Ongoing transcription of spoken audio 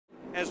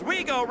as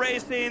we go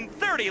racing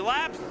 30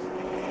 laps.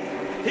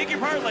 Pick your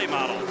part late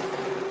models.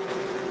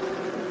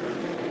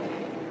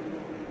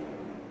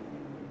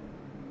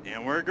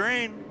 And we're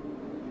green.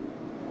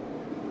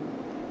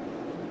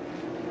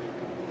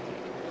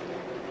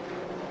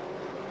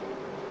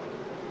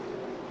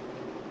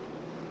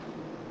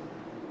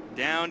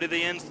 Down to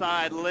the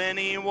inside,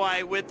 Lenny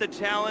White with the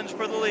challenge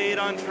for the lead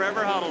on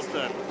Trevor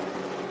Huddleston.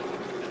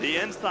 To the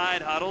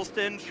inside,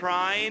 Huddleston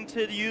trying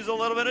to use a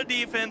little bit of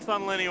defense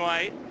on Lenny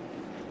White.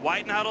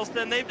 White and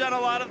Huddleston, they've done a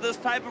lot of this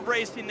type of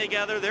racing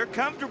together. They're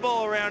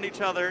comfortable around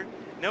each other,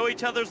 know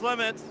each other's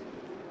limits.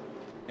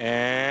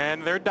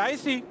 And they're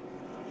dicey.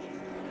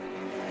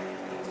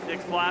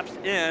 6 laps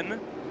in,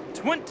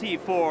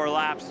 24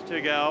 laps to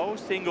go,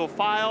 single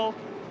file,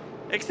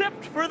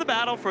 except for the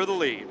battle for the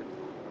lead.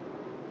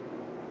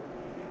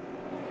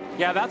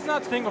 Yeah, that's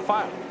not single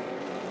file.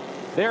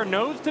 They're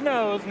nose to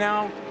nose,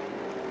 now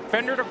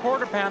fender to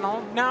quarter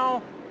panel,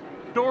 now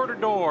door to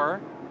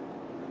door.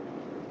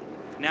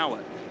 Now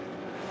what?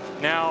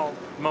 Now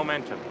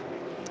momentum.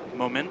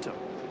 Momentum.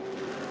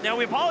 Now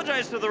we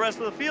apologize to the rest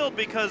of the field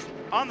because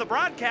on the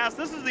broadcast,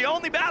 this is the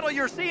only battle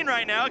you're seeing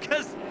right now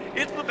because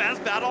it's the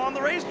best battle on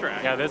the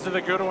racetrack. Yeah, this is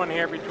a good one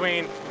here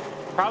between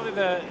probably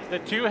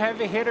the two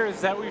heavy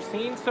hitters that we've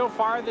seen so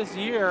far this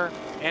year.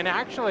 And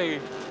actually,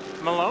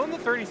 Malone, the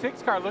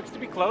 36 car, looks to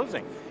be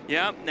closing.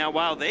 Yeah, now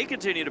while they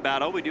continue to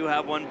battle, we do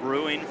have one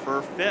brewing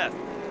for 5th.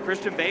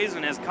 Christian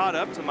Bazin has caught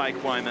up to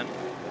Mike Wyman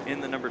in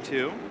the number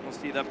 2. We'll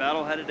see that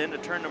battle headed into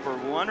turn number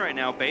 1 right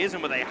now.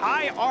 Bazin with a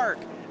high arc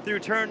through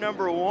turn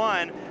number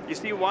 1. You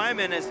see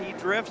Wyman as he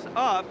drifts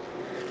up,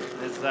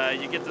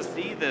 as you get to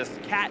see this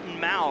cat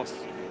and mouse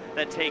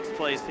that takes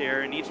place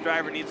here, and each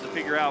driver needs to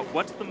figure out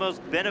what's the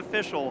most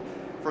beneficial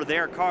for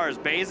their cars.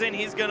 Bazin,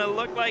 he's gonna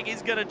look like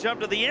he's gonna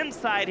jump to the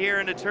inside here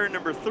into turn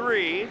number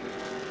 3.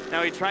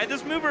 Now he tried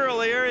this move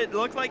earlier, it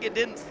looked like it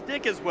didn't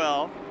stick as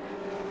well.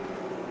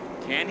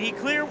 Can he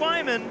clear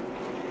Wyman?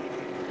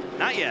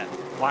 Not yet.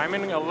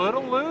 Wyman a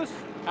little loose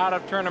out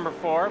of turn number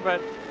 4,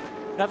 but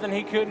nothing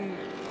he couldn't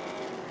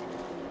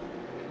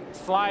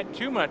slide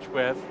too much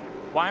with.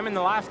 Wyman,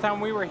 the last time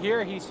we were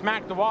here, he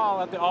smacked the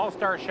wall at the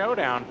All-Star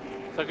Showdown.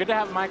 So good to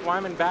have Mike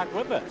Wyman back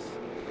with us.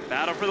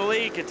 Battle for the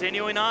lead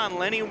continuing on.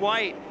 Lenny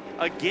White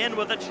again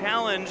with a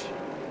challenge,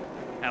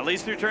 at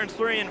least through turns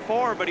 3 and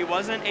 4, but he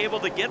wasn't able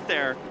to get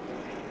there.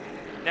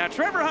 Now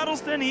Trevor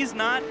Huddleston, he's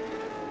not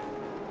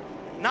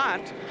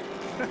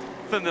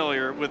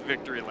familiar with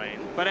victory lane.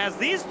 But as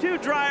these two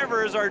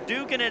drivers are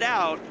duking it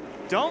out,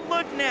 don't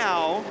look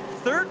now,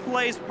 3rd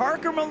place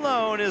Parker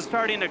Malone is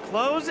starting to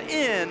close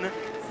in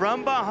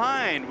from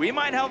behind. We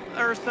might have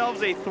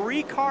ourselves a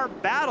 3-car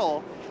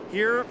battle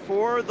here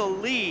for the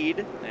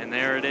lead. And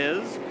there it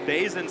is.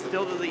 Bazin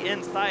still to the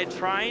inside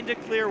trying to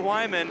clear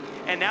Wyman.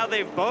 And now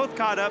they've both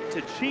caught up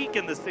to Cheek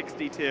in the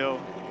 62.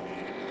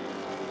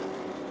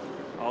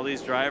 All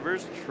these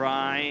drivers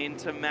trying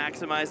to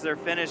maximize their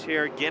finish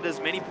here, get as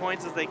many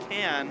points as they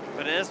can.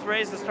 But this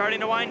race is starting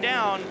to wind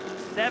down.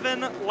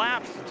 7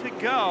 laps to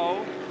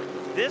go.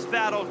 This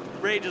battle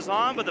rages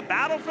on, but the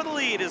battle for the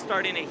lead is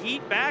starting to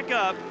heat back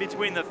up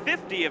between the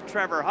 50 of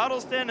Trevor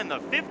Huddleston and the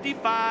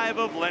 55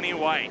 of Lenny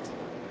White.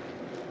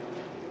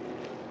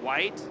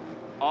 White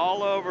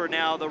all over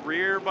now the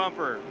rear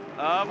bumper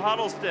of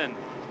Huddleston.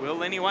 Will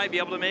Lenny White be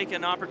able to make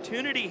an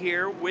opportunity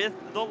here with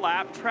the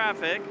lap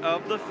traffic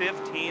of the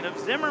 15 of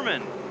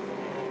Zimmerman?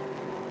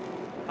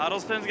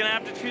 Huddleston's gonna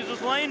have to choose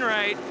his lane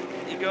right.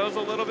 He goes a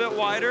little bit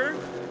wider.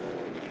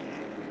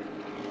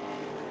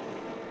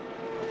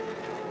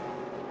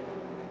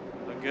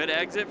 A good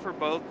exit for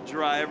both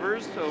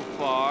drivers so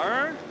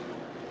far.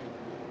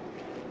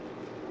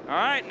 All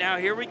right, now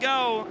here we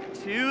go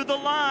to the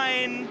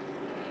line.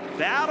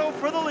 Battle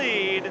for the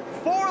lead,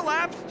 4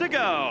 laps to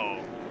go.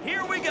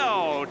 Here we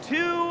go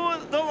to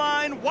the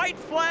line. White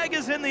flag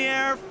is in the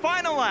air.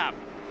 Final lap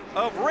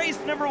of race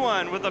number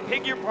 1 with the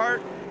Pick Your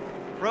Part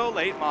Pro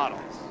Late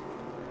Models.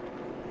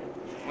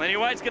 Lenny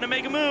White's gonna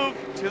make a move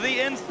to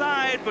the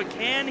inside, but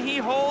can he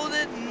hold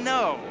it?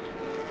 No.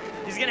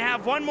 He's gonna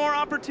have one more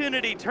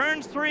opportunity,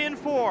 turns 3 and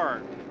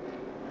 4.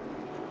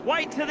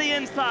 White to the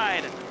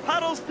inside.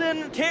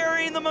 Huddleston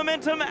carrying the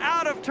momentum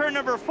out of turn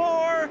number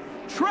 4.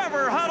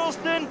 Trevor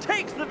Huddleston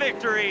takes the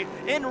victory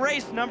in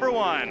race number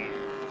 1.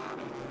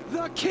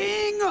 The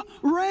King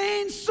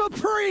reigns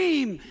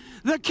supreme.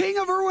 The King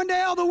of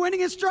Irwindale, the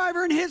winningest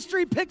driver in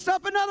history, picks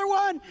up another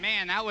one.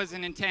 Man, that was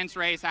an intense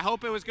race. I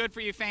hope it was good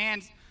for you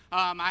fans.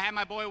 I had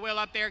my boy Will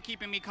up there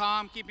keeping me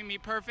calm, keeping me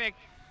perfect.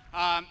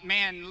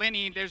 Man,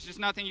 Lenny, there's just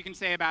nothing you can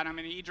say about him.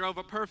 I mean, he drove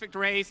a perfect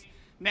race,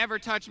 never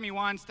touched me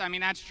once. I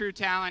mean, that's true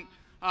talent.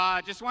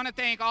 Just want to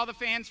thank all the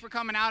fans for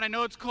coming out. I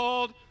know it's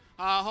cold.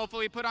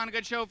 Hopefully put on a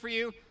good show for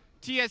you.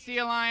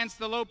 TSC Alliance,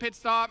 the Low Pit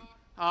Stop,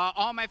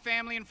 all my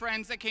family and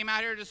friends that came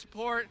out here to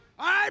support.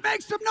 All right,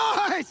 make some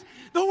noise.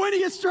 The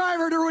winningest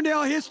driver in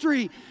Irwindale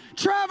history,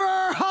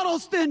 Trevor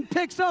Huddleston,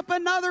 picks up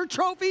another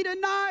trophy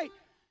tonight.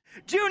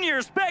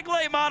 Junior Spec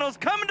Late Models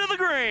coming to the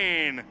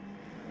green.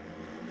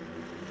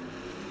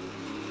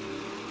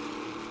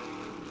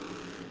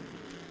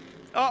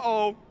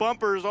 Uh-oh,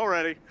 bumpers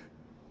already.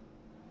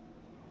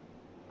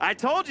 I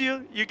told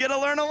you, you get to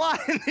learn a lot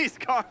in these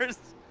cars.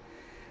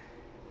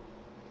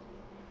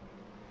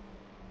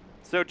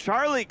 So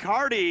Charlie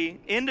Carty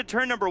into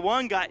turn number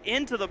 1 got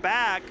into the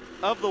back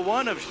of the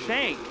one of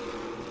Shank.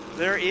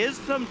 There is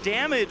some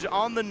damage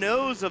on the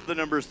nose of the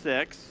number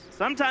 6.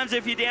 Sometimes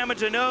if you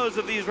damage a nose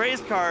of these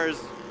race cars,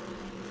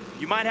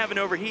 you might have an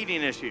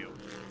overheating issue.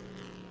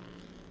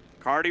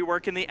 Carty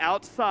working the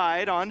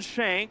outside on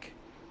Shank.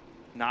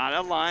 Not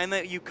a line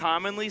that you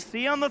commonly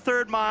see on the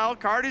 3rd mile.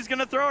 Carty's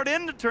gonna throw it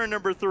into turn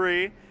number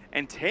 3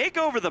 and take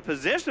over the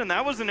position.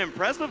 That was an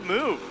impressive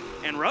move.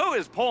 And Rowe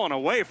is pulling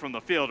away from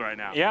the field right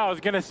now. Yeah, I was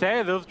gonna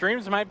say, those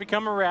dreams might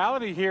become a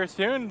reality here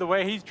soon. The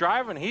way he's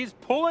driving, he's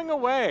pulling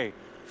away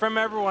from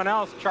everyone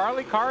else.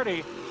 Charlie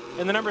Carty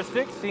in the number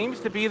 6 seems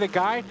to be the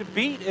guy to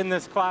beat in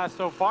this class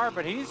so far,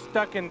 but he's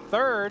stuck in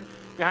 3rd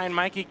behind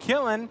Mikey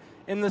Killen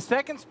in the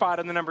 2nd spot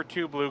in the number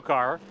 2 blue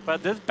car.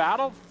 But this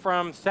battle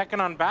from 2nd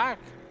on back,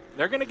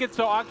 they're going to get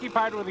so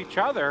occupied with each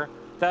other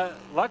that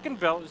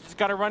Luckenbill has just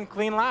got to run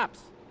clean laps.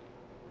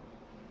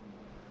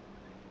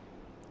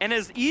 And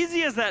as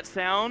easy as that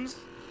sounds,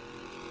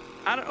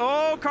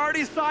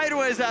 Carty's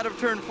sideways out of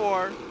turn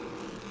 4.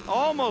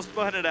 Almost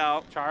spun it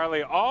out.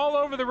 Charlie all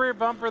over the rear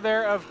bumper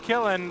there of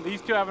Killen.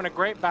 These two having a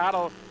great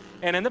battle.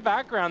 And in the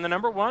background, the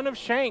number 1 of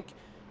Shank,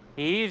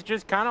 he's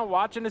just kind of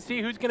watching to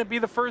see who's going to be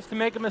the first to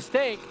make a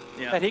mistake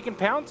that he can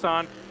pounce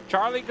on.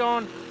 Charlie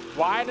going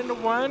wide into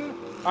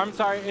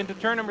into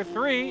turn number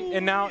 3,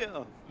 and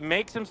now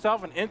makes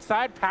himself an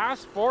inside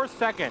pass for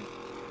 2nd.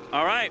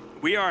 All right,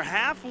 we are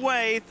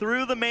halfway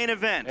through the main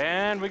event.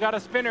 And we got a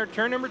spinner,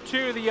 turn number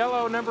 2, the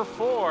yellow number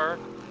 4.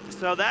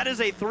 So that is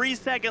a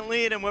 3-second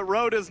lead, and what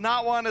Rowe does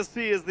not want to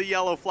see is the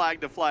yellow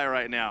flag to fly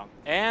right now.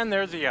 And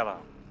there's a yellow.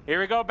 Here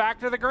we go, back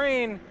to the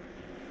green.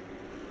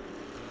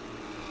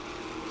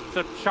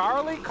 So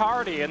Charlie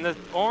Carty in the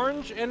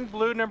orange and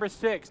blue number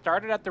 6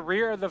 started at the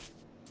rear of the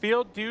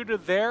field due to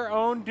their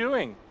own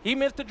doing. He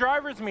missed the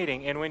driver's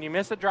meeting, and when you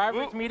miss a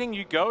driver's meeting,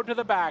 you go to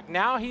the back.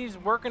 Now he's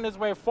working his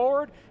way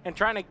forward and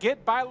trying to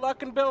get by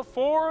Luckenbill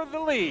for the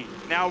lead.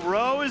 Now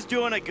Rowe is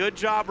doing a good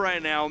job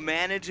right now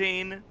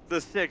managing the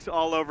 6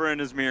 all over in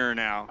his mirror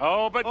now.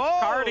 Oh, but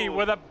Carty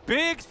with a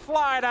big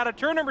slide out of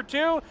turn number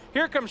 2.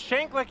 Here comes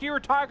Shank like you were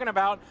talking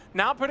about,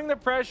 now putting the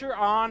pressure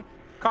on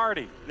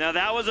Carty. Now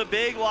that was a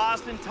big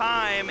loss in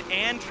time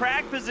and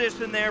track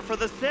position there for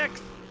the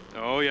 6.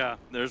 Oh yeah,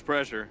 there's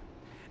pressure.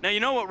 Now you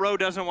know what Rowe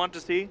doesn't want to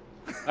see?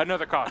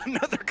 Another caution.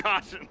 Another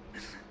caution.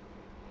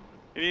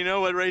 And you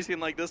know what racing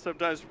like this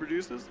sometimes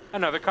produces?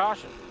 Another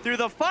caution. Through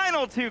the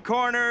final 2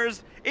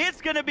 corners, it's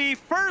going to be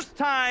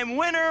first-time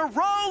winner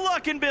Rowe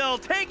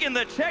Luckenbill taking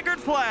the checkered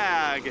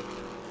flag.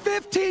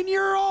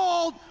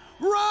 15-year-old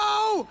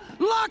Rowe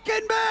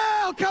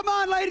Luckenbill. Come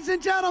on, ladies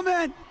and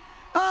gentlemen.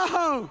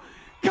 Oh,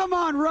 come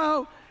on,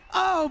 Rowe.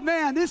 Oh,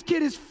 man, this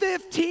kid is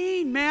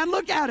 15, man.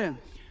 Look at him.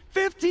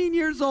 15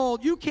 years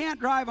old. You can't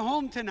drive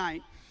home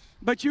tonight,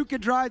 but you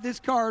could drive this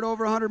car at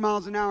over 100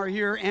 miles an hour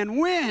here and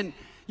win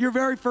your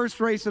very first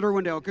race at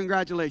Irwindale.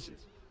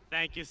 Congratulations.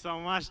 Thank you so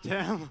much,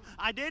 Tim.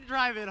 I did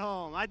drive it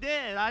home. I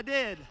did.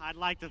 I'd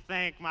like to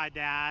thank my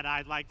dad.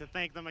 I'd like to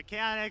thank the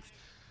mechanics,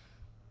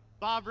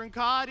 Bob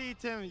Brancotti,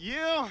 Tim,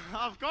 you,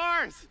 of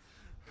course,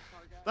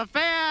 the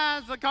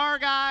fans, the car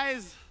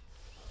guys,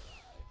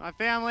 my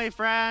family,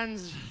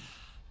 friends,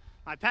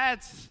 my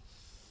pets.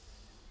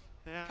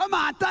 Yeah. Come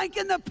on,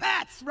 thanking the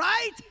pets,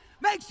 right?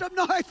 Make some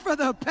noise for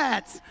the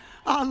pets.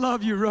 I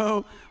love you,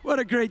 Rowe. What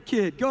a great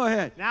kid. Go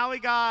ahead. Now we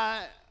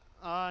got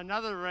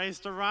another race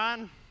to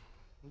run,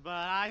 but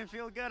I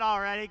feel good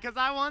already because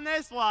I won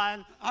this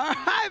one. All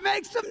right,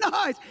 make some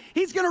noise.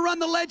 He's going to run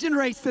the legend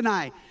race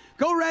tonight.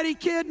 Go ready,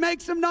 kid.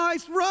 Make some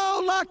noise.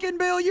 Rowe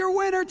Luckenbill, your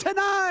winner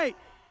tonight.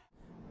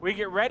 We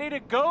get ready to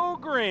go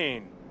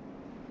green.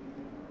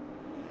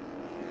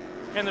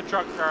 And the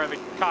trucks are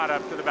caught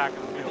up to the back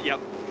of the field. Yep.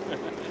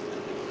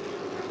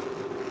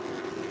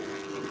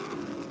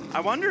 I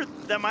wonder,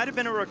 that might have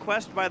been a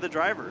request by the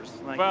drivers.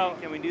 Like, well,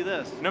 hey, can we do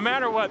this? No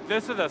matter what,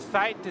 this is a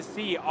sight to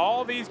see.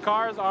 All these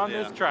cars on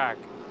this track.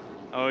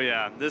 Oh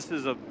yeah, this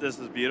is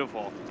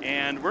beautiful.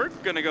 And we're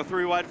gonna go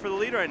 3 wide for the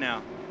lead right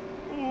now.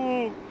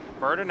 Ooh,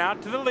 Burden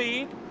out to the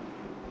lead.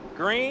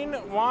 Green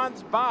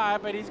wants by,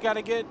 but he's got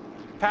to get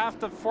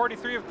past the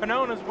 43 of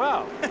Pannone as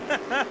well.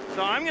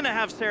 So I'm gonna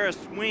have Sarah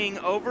swing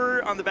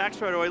over on the back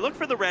straightaway. Look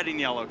for the red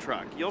and yellow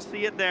truck. You'll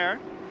see it there.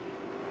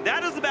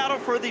 That is the battle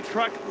for the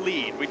truck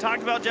lead. We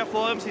talked about Jeff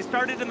Williams. He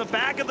started in the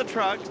back of the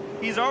truck.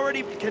 He's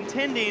already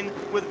contending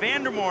with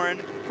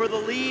Vandermoren for the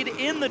lead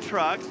in the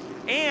trucks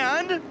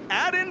and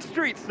add in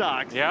street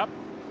stocks. Yep.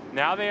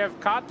 Now they have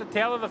caught the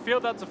tail of the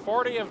field. That's a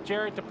 40 of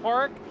Jerry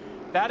Toporek.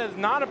 That is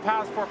not a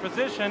pass for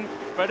position,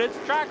 but it's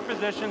track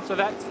position, so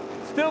that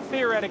still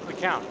theoretically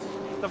counts.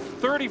 The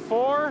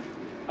 34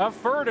 of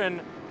Furden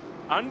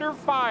under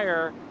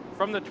fire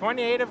from the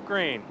 28 of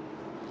Green.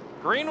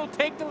 Green will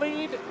take the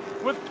lead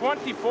with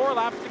 24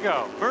 laps to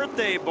go.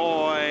 Birthday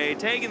boy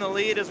taking the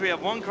lead as we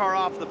have 1 car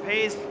off the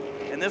pace.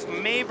 And this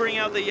may bring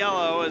out the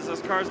yellow as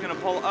this car is going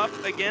to pull up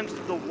against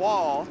the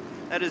wall.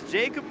 That is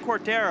Jacob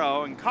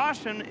Cordero, and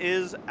caution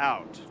is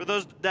out. For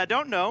those that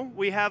don't know,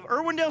 we have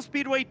Irwindale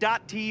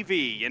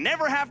Speedway.tv. You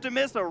never have to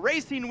miss a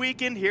racing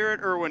weekend here at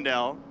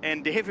Irwindale.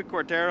 And David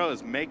Cordero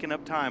is making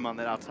up time on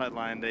that outside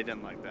line. They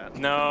didn't like that.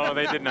 No,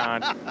 they did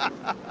not.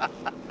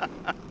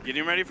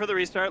 Getting ready for the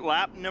restart,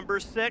 lap number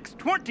 6,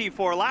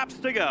 24 laps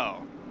to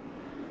go.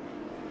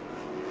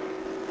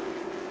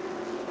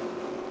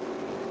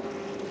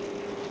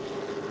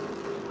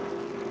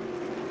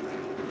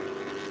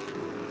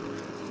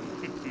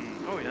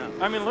 Oh yeah.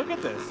 I mean, look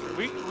at this.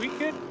 We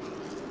could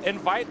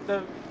invite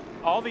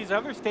all these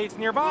other states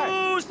nearby.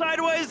 Ooh,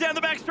 sideways down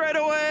the back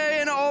straightaway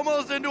and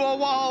almost into a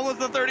wall was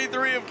the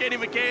 33 of Kenny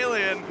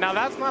McCallion. Now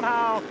that's not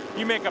how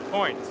you make up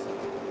points.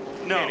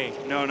 No, Kenny.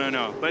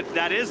 no. But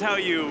that is how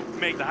you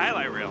make the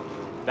highlight reel.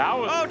 That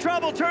was. Oh,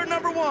 trouble, turn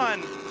number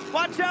 1.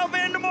 Watch out,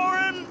 Van der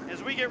Moren,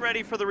 as we get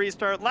ready for the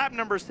restart. Lap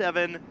number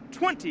 7,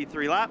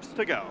 23 laps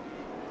to go.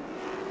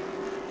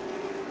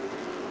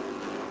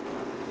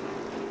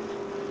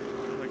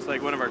 Looks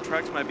like one of our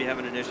trucks might be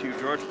having an issue.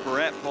 George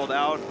Perrette pulled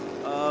out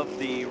of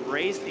the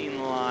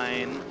racing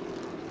line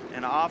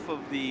and off of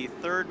the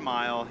 3rd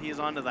mile. He's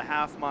onto the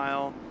half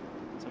mile.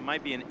 So it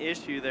might be an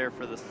issue there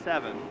for the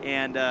 7.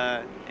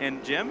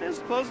 And Jim is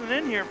closing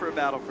in here for a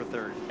battle for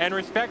 3rd. And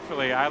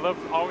respectfully, I love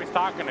always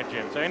talking to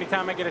Jim. So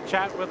anytime I get a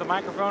chat with a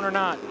microphone or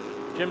not,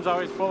 Jim's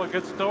always full of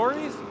good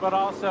stories, but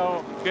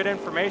also good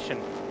information.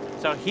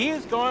 So he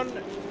is going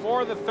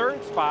for the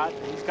 3rd spot.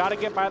 He's got to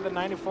get by the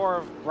 94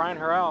 of Brian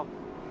Harrell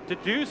to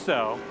do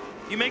so.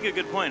 You make a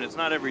good point. It's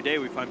not every day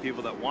we find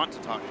people that want to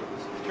talk to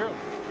us. True.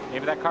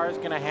 Maybe that car is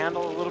going to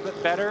handle a little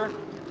bit better.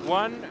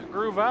 One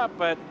groove up,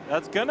 but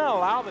that's going to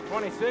allow the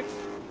 26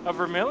 of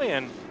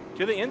Vermillion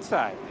to the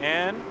inside,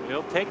 and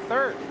he'll take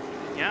 3rd.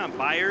 Yeah,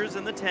 Byers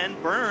in the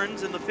 10,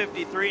 Burns in the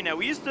 53. Now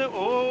we used to,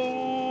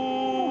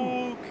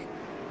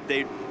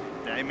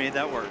 they made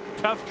that work.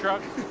 Tough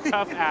truck,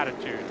 tough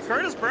attitude.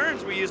 Curtis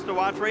Burns, we used to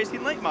watch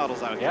racing late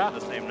models out here in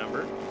the same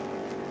number.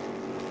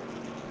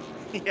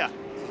 Yeah,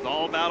 this is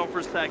all battle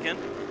for 2nd.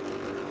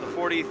 The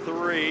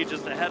 43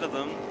 just ahead of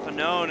them.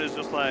 Panone is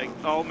just like,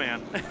 oh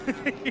man,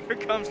 here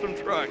comes some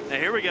truck. Now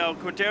here we go,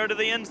 Quintero to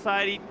the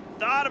inside. He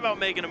thought about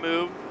making a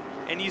move,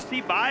 and you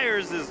see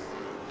Byers is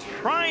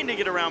trying to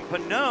get around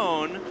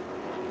Panone.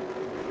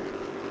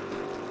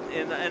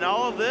 And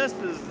all of this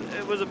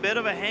it was a bit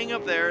of a hang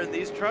up there, and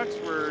these trucks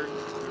were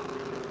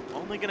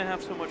only gonna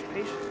have so much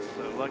patience.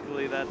 So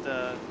luckily that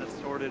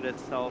sorted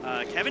itself.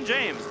 Kevin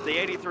James, the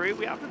 83,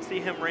 we often see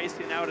him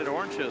racing out at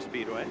Orange Show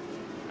Speedway.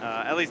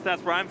 At least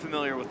that's where I'm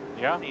familiar with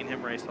seeing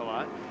him race a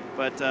lot.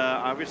 But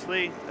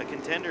obviously a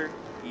contender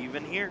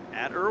even here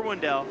at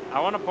Irwindale. I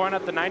want to point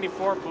out the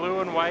 94 blue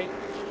and white.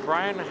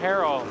 Brian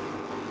Harrell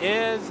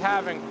is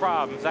having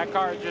problems. That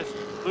car is just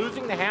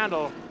losing the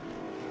handle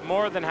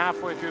more than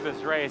halfway through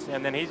this race,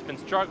 and then he's been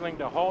struggling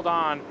to hold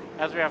on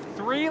as we have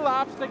 3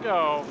 laps to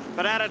go.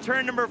 But out of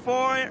turn number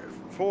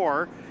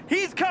 4,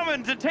 he's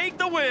coming to take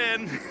the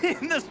win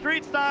in the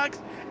street stocks,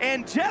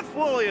 and Jeff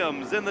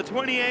Williams in the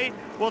 28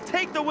 will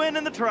take the win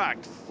in the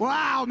trucks.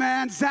 Wow,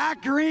 man,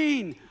 Zach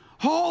Green.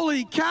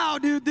 Holy cow,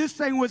 dude, this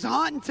thing was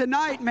hunting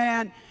tonight,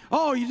 man.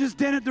 Oh, you just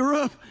dented the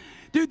roof.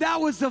 Dude,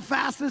 that was the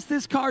fastest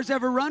this car's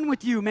ever run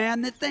with you,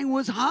 man. That thing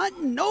was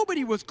hunting.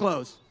 Nobody was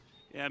close.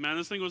 Yeah, man,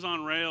 this thing was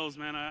on rails,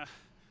 man.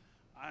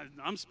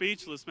 I'm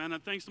speechless, man.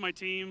 Thanks to my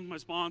team, my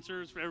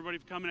sponsors, for everybody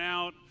for coming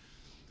out.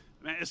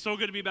 Man, it's so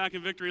good to be back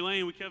in victory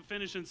lane. We kept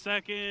finishing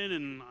 2nd,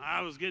 and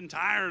I was getting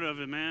tired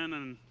of it, man.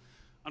 And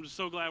I'm just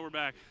so glad we're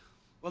back.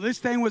 Well, this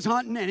thing was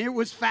hunting, and it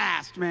was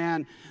fast,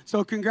 man.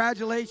 So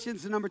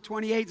congratulations to number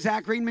 28,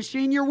 Zach Green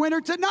Machine, your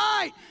winner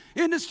tonight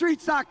in the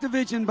street stock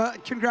division,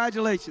 but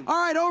congratulations. All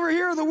right, over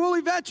here, the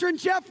Woolly veteran,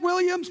 Jeff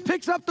Williams,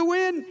 picks up the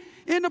win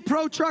in the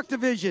pro truck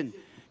division.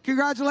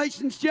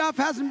 Congratulations, Jeff.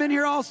 Hasn't been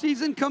here all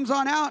season, comes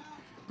on out,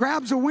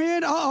 grabs a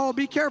win. Uh-oh,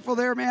 be careful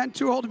there, man.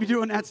 Too old to be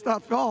doing that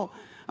stuff. Oh, all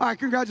right,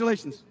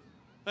 congratulations.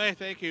 Hey,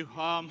 thank you.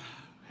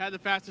 Had the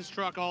fastest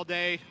truck all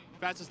day,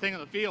 fastest thing in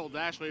the field,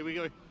 actually.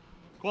 We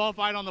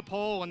qualified on the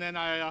pole, and then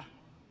I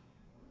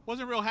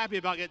wasn't real happy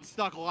about getting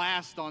stuck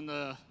last on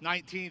the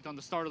 19th on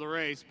the start of the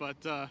race, but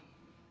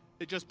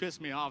it just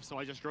pissed me off, so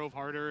I just drove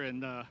harder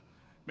and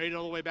made it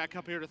all the way back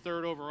up here to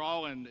 3rd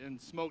overall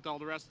and smoked all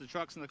the rest of the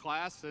trucks in the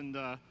class, and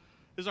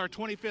this is our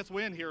 25th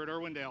win here at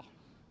Irwindale.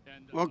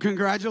 And, well,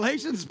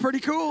 congratulations. It's pretty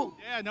cool.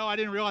 Yeah, no, I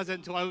didn't realize that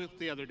until I looked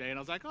the other day, and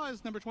I was like, oh,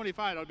 it's number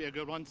 25. That would be a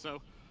good one.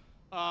 So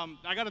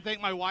I got to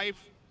thank my wife.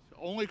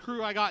 Only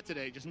crew I got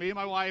today, just me and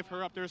my wife,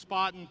 her up there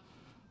spotting.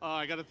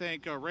 I got to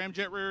thank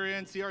Ramjet Rear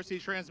End, CRC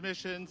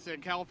Transmissions,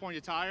 and California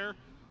Tire.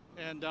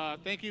 And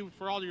thank you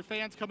for all your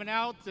fans coming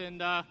out,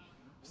 and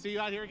see you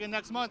out here again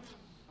next month.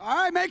 All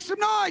right, make some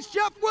noise.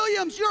 Jeff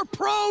Williams, your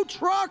pro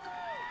truck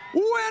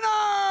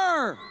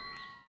winner.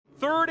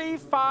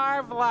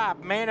 35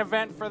 lap main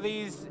event for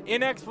these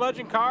NX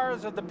Legend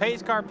cars as the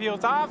pace car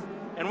peels off,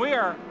 and we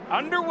are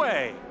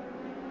underway.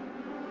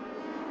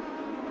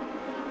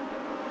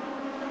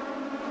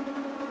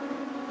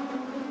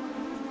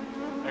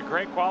 A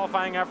great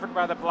qualifying effort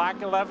by the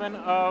black 11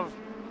 of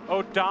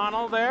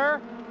O'Donnell there.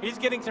 He's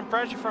getting some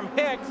pressure from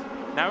Hicks.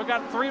 Now we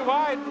got 3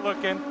 wide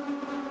looking.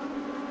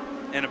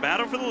 And a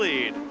battle for the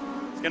lead.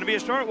 It's going to be a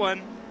short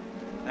one.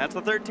 That's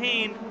the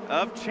 13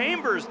 of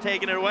Chambers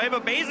taking it away,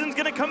 but Bazin's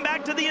going to come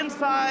back to the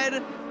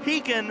inside,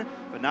 peeking,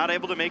 but not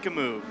able to make a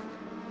move.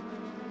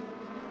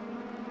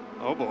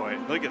 Oh boy,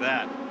 look at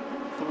that.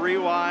 3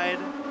 wide.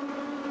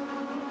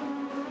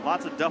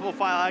 Lots of double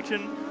file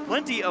action.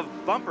 Plenty of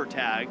bumper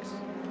tags.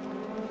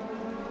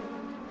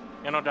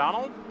 And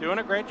O'Donnell doing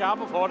a great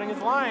job of holding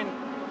his line.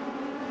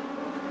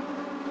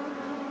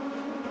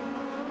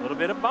 A little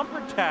bit of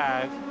bumper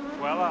tags.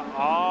 Quella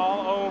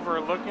all over,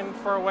 looking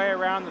for a way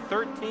around the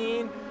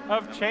 13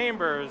 of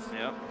Chambers.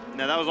 Yep.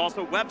 Now that was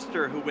also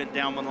Webster who went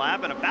down 1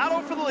 lap, and a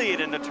battle for the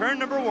lead into turn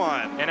number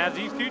 1. And as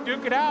these two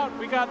duke it out,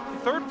 we got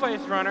the 3rd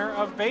place runner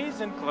of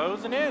Bazin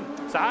closing in.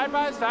 Side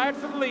by side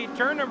for the lead.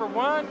 Turn number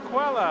 1,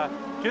 Quella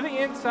to the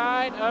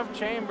inside of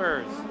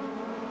Chambers.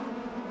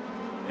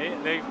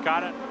 They've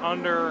got it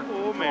under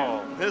control.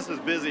 Man, this is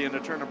busy into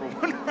turn number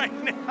 1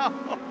 right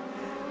now.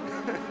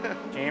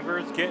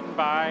 Chambers getting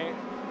by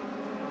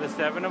the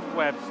 7 of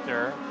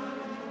Webster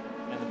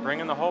and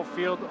bringing the whole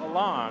field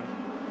along.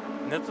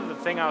 And this is the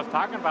thing I was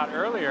talking about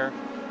earlier.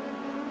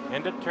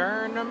 Into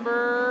turn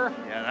number...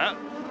 Yeah,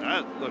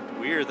 that looked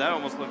weird. That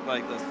almost looked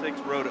like the 6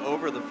 rode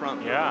over the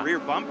front rear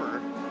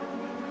bumper.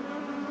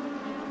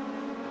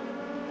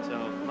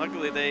 So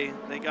luckily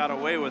they got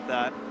away with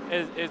that.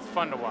 It's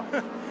fun to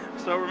watch.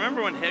 So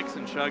remember when Hicks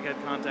and Shug had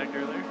contact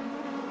earlier?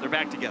 They're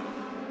back together.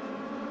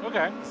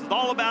 Okay. This is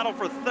all a battle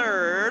for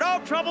 3rd. Oh,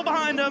 trouble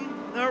behind him.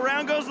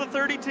 Around goes the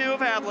 32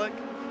 of Hadlick.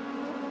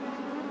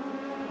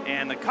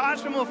 And the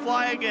caution will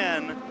fly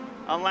again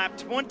on lap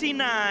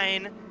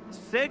 29.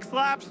 6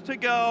 laps to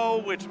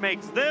go, which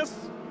makes this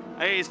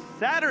a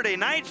Saturday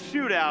night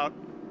shootout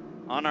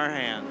on our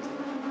hands.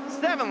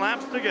 7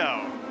 laps to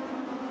go.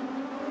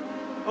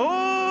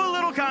 Oh, a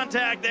little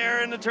contact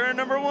there into turn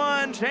number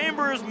 1.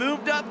 Chambers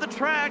moved up the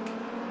track.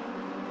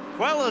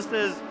 Quella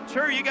says,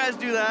 sure, you guys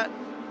do that.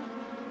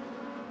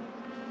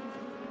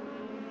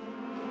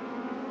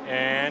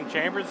 And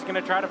Chambers is going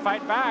to try to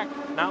fight back,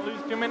 not lose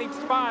too many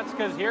spots,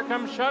 because here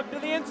comes Shug to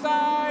the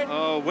inside.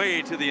 Oh,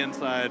 way to the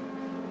inside.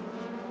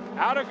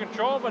 Out of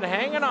control, but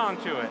hanging on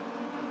to it.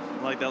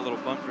 I like that little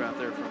bump draft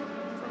there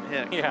from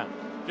Hicks. Yeah,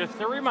 just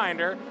a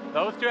reminder,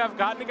 those two have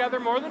gotten together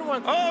more than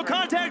once. Oh,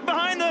 contact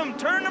behind them.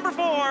 Turn number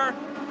 4.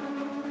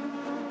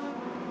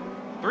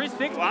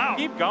 360, wow.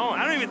 Keep going.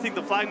 I don't even think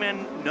the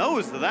flagman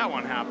knows that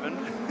one happened.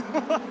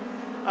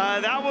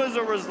 That was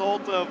a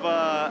result of,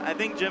 I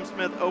think Jim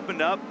Smith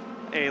opened up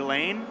a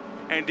lane,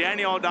 and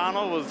Daniel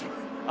O'Donnell was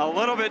a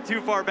little bit too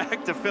far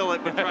back to fill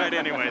it, but tried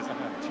anyways.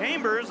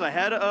 Chambers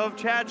ahead of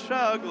Chad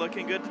Shug,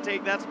 looking good to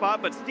take that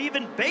spot, but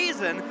Stephen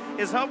Bazin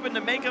is hoping to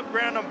make up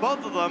ground on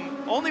both of them.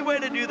 Only way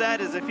to do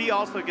that is if he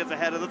also gets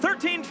ahead of the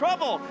 13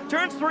 trouble.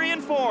 Turns 3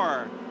 and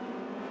 4.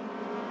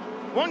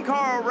 1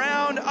 car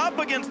around, up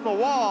against the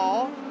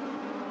wall.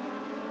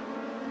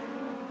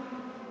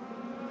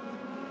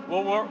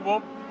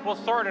 We'll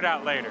sort it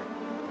out later.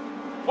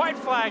 White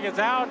flag is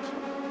out.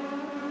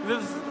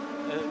 This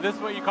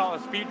is what you call a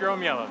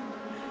speedrome yellow.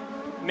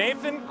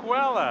 Nathan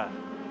Quella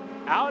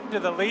out into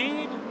the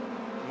lead,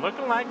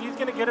 looking like he's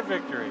going to get a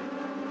victory.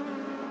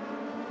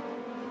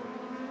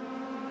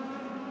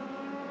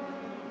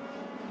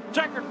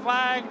 Checkered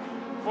flag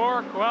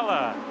for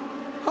Quella.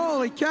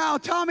 Holy cow,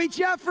 Tommy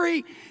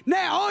Jeffrey.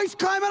 Now, he's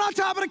climbing on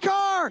top of the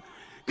car.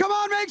 Come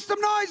on, make some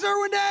noise,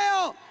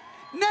 Irwindale.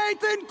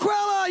 Nathan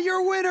Quella,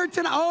 your winner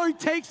tonight. Oh, he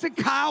takes a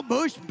Kyle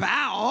Busch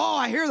bow. Oh,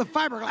 I hear the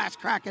fiberglass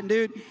cracking,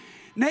 dude.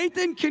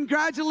 Nathan,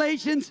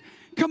 congratulations.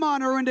 Come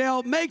on,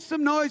 Irwindale, make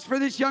some noise for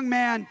this young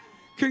man.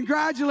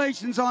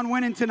 Congratulations on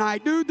winning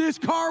tonight. Dude, this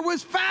car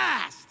was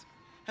fast.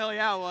 Hell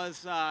yeah, it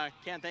was.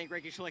 Can't thank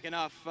Ricky Schlick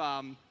enough.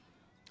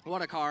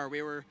 What a car.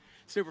 We were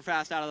super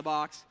fast out of the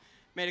box.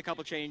 Made a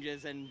couple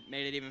changes and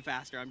made it even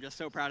faster. I'm just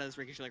so proud of this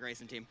Ricky Schlick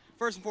racing team.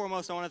 First and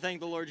foremost, I want to thank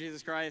the Lord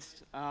Jesus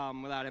Christ.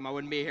 Without him, I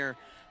wouldn't be here.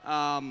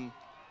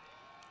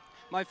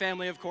 My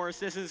family, of course.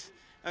 This is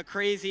a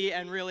crazy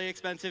and really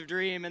expensive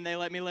dream, and they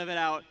let me live it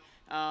out.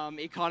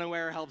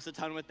 Econoware helps a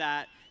ton with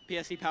that.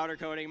 PSC Powder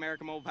Coating,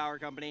 American Mobile Power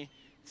Company,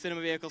 Cinema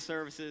Vehicle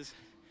Services,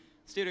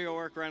 Studio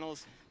Work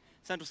Rentals,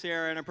 Central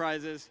Sierra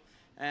Enterprises,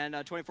 and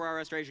 24-Hour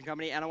Restoration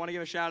Company. And I want to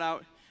give a shout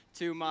out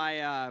to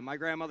my my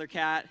grandmother,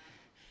 Kat.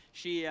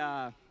 She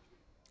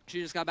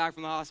just got back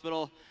from the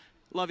hospital.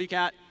 Love you,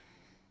 Kat.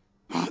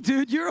 Oh,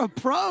 dude, you're a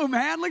pro,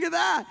 man. Look at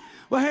that.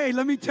 Well, hey,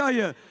 let me tell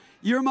you,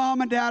 your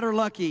mom and dad are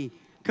lucky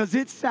because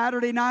it's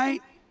Saturday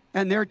night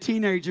and they're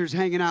teenagers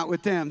hanging out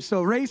with them.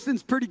 So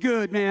racing's pretty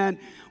good, man.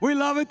 We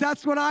love it.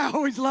 That's what I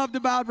always loved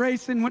about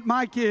racing with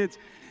my kids.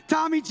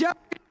 Tommy Jeff,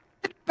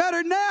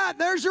 better than that.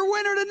 There's your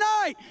winner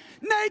tonight,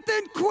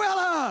 Nathan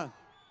Quella.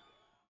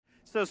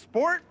 So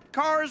sport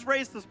cars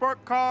race the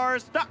sport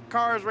cars, stock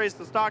cars race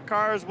the stock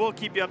cars. We'll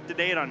keep you up to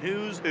date on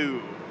who's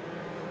who.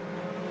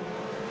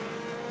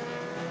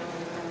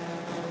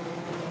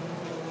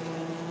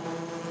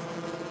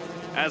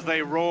 as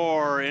they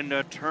roar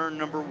into turn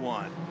number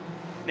 1.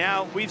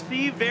 Now, we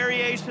see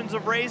variations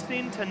of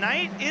racing.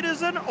 Tonight, it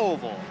is an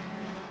oval.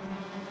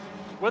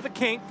 With a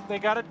kink, they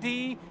got a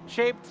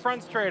D-shaped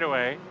front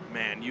straightaway.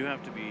 Man, you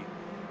have to be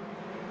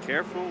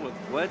careful with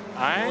what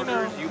I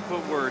know. orders you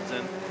put words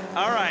in.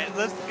 All right,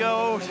 let's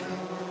go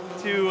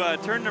to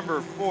turn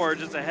number 4.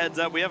 Just a heads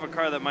up, we have a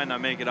car that might not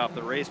make it off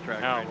the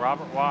racetrack. No, right now.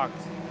 Robert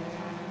walks.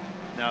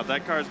 Now,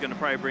 that car is going to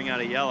probably bring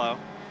out a yellow,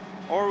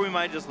 or we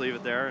might just leave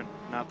it there and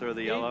not throw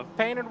the yellow.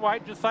 Painted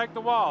white just like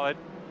the wall.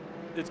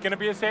 It's going to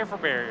be a safer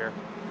barrier.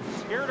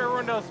 Here at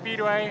Irwindale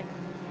Speedway,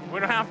 we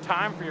don't have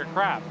time for your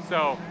crap.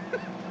 So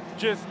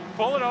just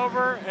pull it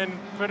over and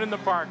put in the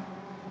park.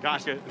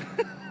 Gotcha.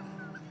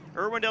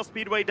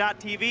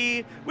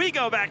 IrwindaleSpeedway.tv. We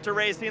go back to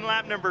racing,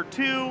 lap number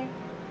 2.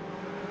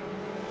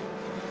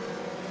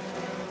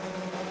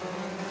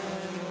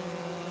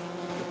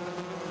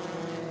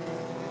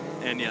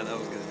 And yeah, that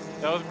was good.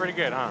 That was pretty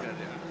good, huh? Good,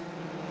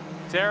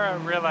 yeah. Sarah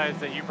realized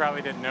that you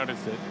probably didn't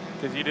notice it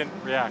because you didn't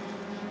react.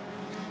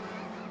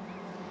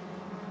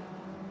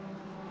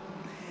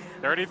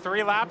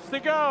 33 laps to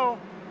go.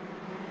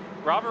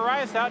 Robert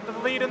Rice out to the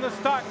lead in the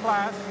stock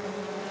class.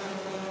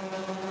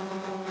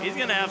 He's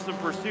going to have some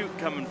pursuit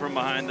coming from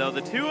behind, though.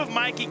 The 2 of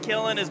Mikey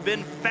Killen has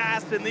been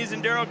fast in these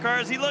Enduro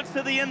cars. He looks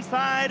to the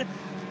inside.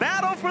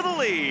 Battle for the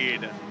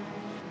lead.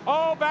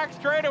 Oh, back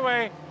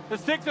straightaway. The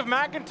 6 of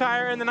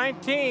McIntyre and the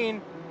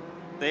 19.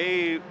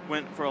 They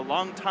went for a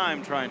long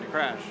time trying to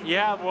crash.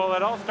 Yeah, well,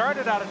 it all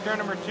started out of turn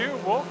number 2,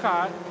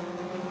 Wolcott.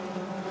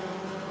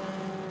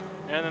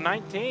 And the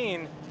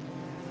 19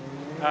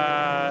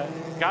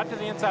 got to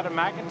the inside of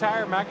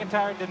McIntyre.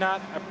 McIntyre did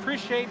not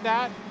appreciate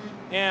that.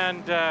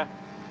 And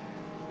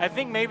I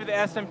think maybe the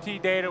SMT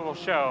data will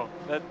show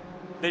that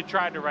they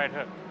tried to right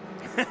hook.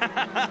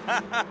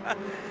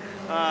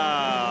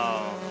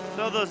 Oh.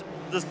 So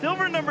the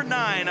silver number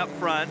 9 up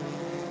front,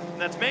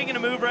 that's making a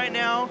move right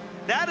now,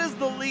 that is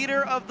the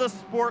leader of the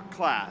sport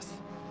class.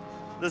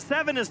 The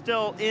 7 is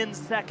still in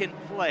second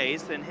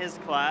place in his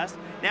class.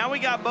 Now we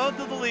got both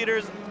of the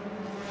leaders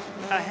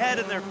ahead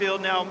in their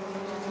field. Now,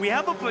 we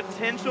have a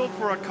potential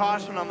for a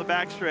caution on the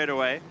back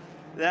straightaway.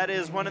 That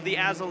is one of the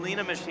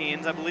Azalina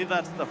machines. I believe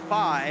that's the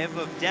 5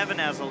 of Devin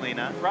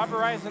Azalina. Robert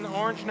Rice in the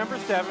orange, number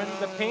 7.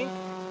 The pink,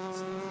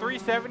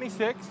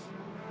 376.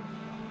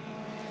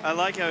 I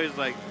like how he's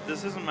like,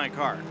 this isn't my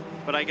car,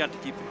 but I got to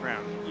keep the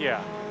crown.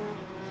 Yeah.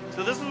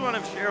 So this is one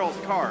of Cheryl's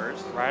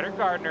cars. Ryder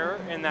Gardner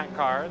in that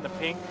car, the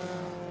pink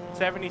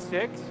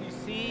 76. You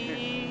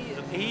see,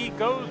 he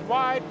goes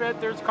wide, but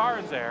there's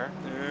cars there.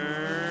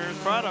 There's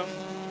Prado.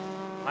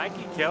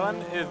 Mikey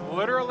Killen is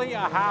literally a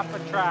half a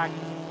track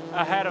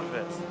ahead of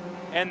this.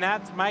 And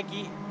that's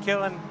Mikey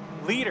Killen,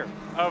 leader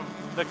of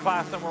the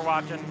class that we're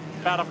watching,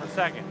 battle for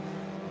second.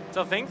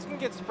 So things can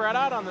get spread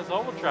out on this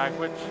oval track,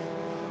 which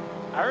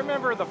I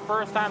remember the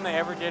first time they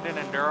ever did an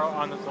Enduro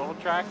on this oval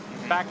track,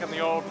 back in the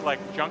old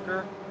like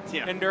junker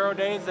Enduro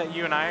days that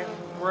you and I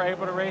were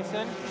able to race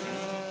in.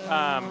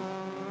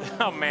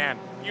 Oh man,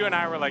 you and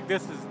I were like,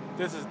 this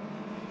is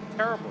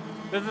terrible.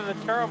 This is a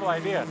terrible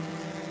idea.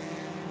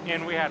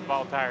 And we had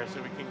ball tires,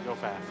 so we can go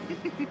fast.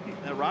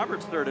 And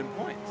Robert's third in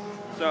points.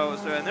 So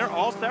and they're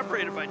all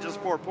separated by just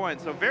 4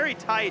 points. So very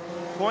tight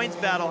points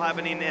battle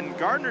happening, and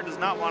Gardner does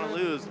not want to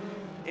lose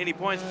any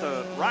points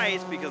to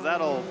Rice because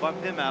that'll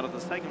bump him out of the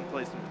second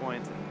place in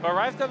points. But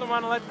Rice doesn't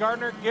want to let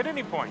Gardner get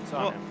any points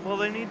on him. Well,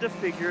 they need to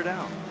figure it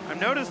out. I'm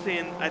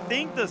noticing, I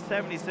think the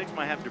 76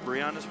 might have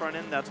debris on his front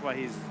end. That's why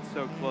he's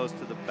so close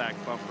to the back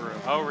bumper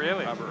of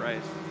Robert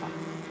Rice.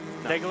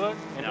 No. Take a look.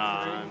 No,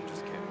 I'm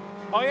just kidding.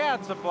 Oh yeah,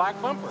 it's a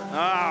black bumper.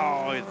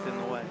 Oh, it's in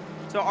the way.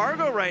 So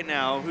Argo right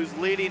now, who's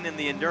leading in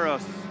the Enduro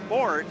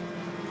sport,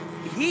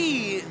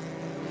 he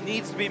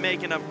needs to be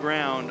making up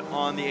ground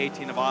on the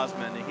 18 of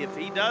Osman. If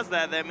he does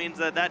that, that means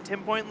that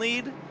 10-point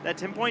lead, that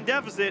 10-point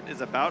deficit is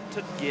about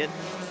to get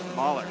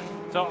smaller.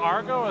 So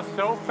Argo is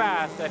so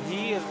fast that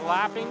he is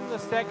lapping the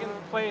second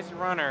place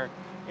runner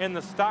in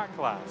the stock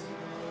class.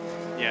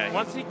 Yeah.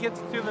 Once he gets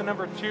to the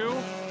number 2,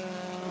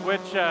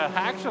 which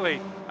actually,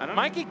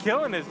 Mikey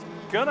Killen is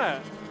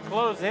gonna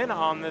close in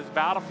on this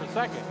battle for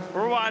second.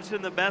 We're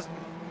watching the best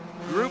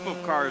group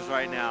of cars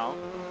right now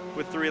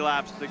with 3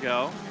 laps to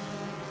go.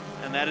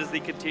 And that is the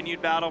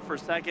continued battle for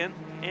second,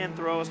 and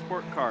throw a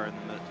sport car in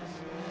the midst.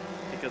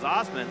 Because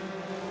Osman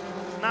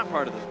is not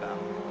part of this battle.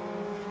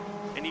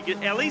 And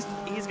at least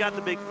he's got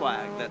the big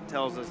flag that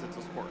tells us it's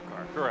a sport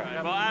car.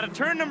 Correct. Well, out of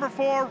turn number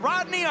 4,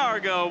 Rodney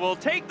Argo will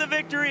take the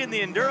victory in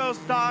the Enduro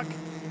stock.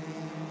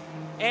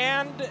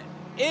 And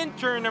in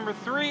turn number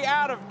 3,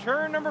 out of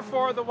turn number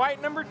 4, the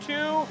white number 2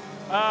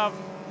 of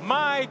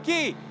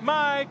Mikey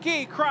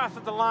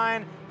crosses the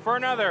line for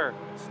another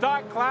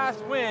stock class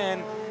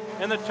win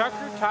in the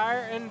Tucker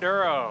Tire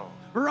Enduro.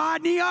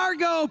 Rodney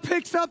Argo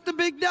picks up the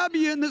big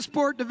W in the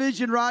sport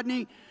division,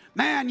 Rodney.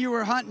 Man, you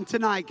were hunting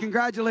tonight.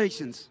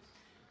 Congratulations.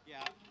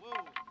 Yeah,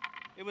 whoa.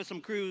 It was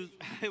some cruise.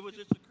 It was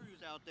just a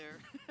cruise out there.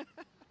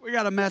 We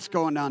got a mess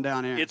going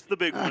down here. It's the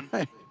big one.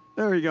 Right.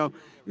 There we go.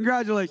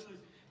 Congratulations.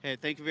 Hey,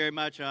 thank you very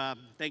much.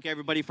 Thank you,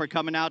 everybody, for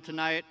coming out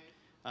tonight.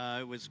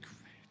 It was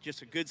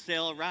just a good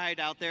sail ride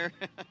out there.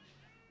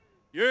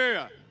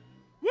 Yeah.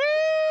 Woo!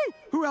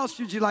 Who else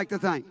should you like to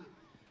thank?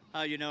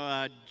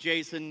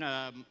 Jason,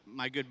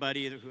 my good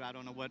buddy, who I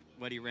don't know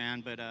what he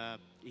ran, but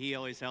he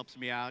always helps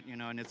me out,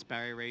 in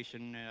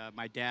inspiration.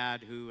 My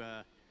dad, who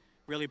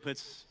really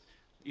puts,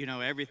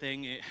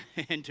 everything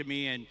into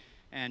me,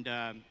 and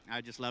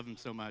I just love him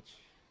so much.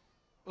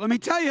 Let me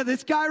tell you,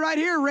 this guy right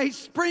here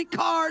raced sprint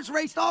cars,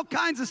 raced all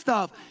kinds of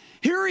stuff.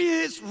 Here he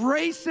is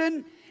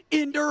racing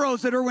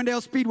Enduros at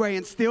Irwindale Speedway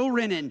and still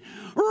winning.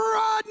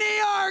 Rodney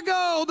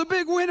Argo, the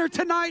big winner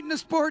tonight in the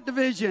sport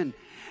division.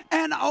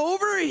 And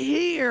over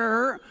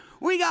here,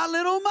 we got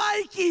little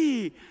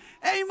Mikey.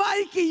 Hey,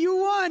 Mikey, you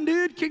won,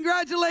 dude.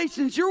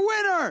 Congratulations. Your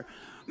winner,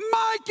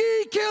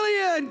 Mikey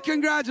Killian.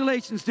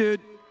 Congratulations,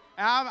 dude.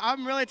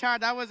 I'm really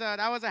tired. That was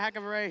a heck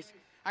of a race.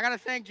 I got to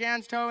thank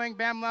Jan's Towing,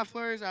 Bam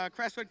Leffler's,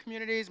 Crestwood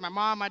Communities, my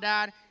mom, my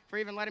dad, for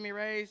even letting me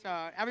race.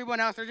 Everyone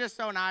else, they're just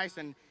so nice,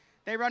 and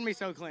they run me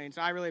so clean,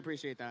 so I really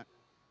appreciate that.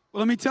 Well,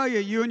 let me tell you,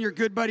 you and your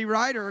good buddy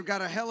Ryder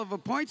got a hell of a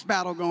points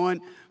battle going.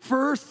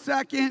 First,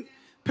 second,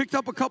 picked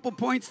up a couple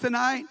points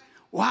tonight.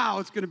 Wow,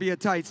 it's going to be a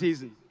tight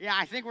season. Yeah,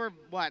 I think we're,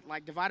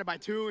 divided by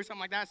 2 or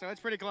something like that, so it's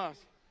pretty close.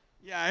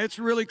 Yeah, it's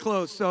really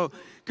close. So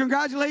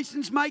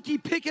congratulations, Mikey,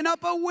 picking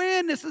up a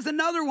win. This is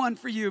another one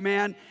for you,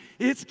 man.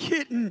 It's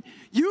getting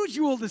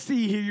usual to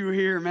see you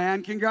here,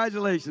 man.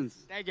 Congratulations.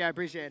 Thank you. I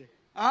appreciate it.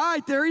 All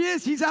right, there he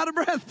is. He's out of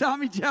breath,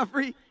 Tommy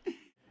Jeffrey.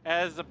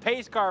 As the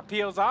pace car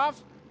peels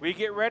off, we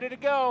get ready to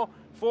go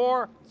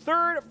for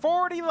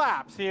 40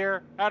 laps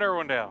here at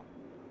Irwindale.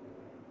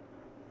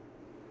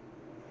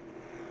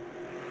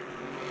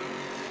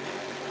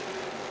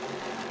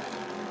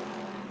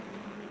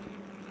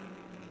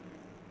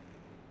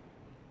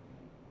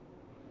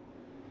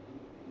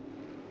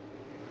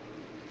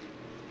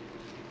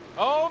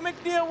 Oh,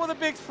 McNeil with a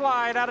big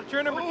slide out of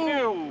turn number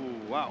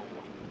 2. Wow.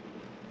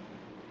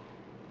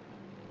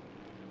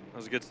 That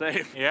was a good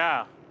save.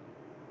 Yeah.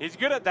 He's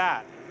good at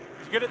that.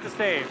 He's good at the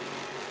save.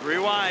 3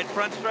 wide,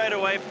 front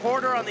straightaway.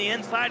 Porter on the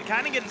inside,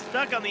 kind of getting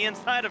stuck on the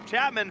inside of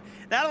Chapman.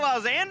 That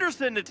allows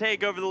Anderson to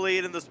take over the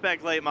lead in the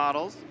Spec late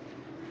models.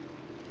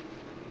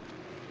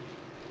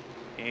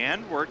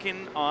 And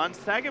working on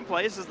second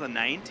place is the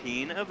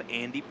 19 of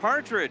Andy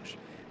Partridge.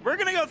 We're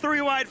going to go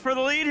 3 wide for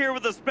the lead here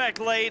with the Spec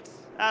lates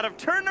out of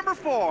turn number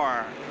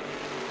 4.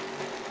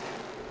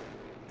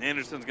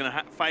 Anderson's going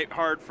to fight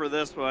hard for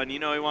this one. You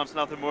know he wants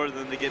nothing more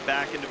than to get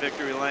back into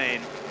victory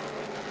lane.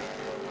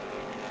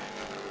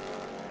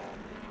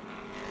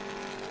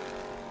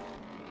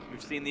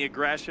 We've seen the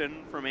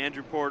aggression from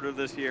Andrew Porter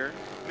this year.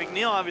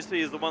 McNeil obviously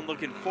is the one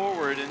looking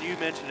forward, and you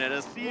mentioned it,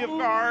 a sea of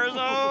cars.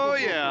 Oh,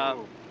 yeah.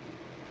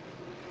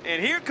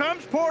 And here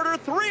comes Porter,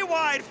 3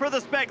 wide for the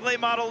Spec late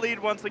model lead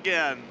once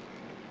again.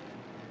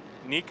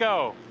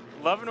 Nico,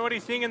 loving what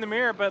he's seeing in the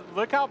mirror, but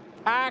look how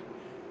packed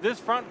this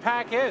front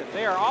pack is.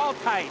 They are all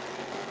tight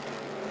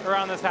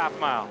around this half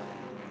mile.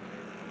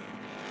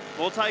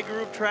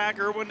 Multi-groove track,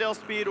 Irwindale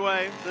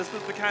Speedway. This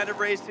is the kind of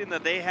racing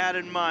that they had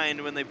in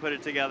mind when they put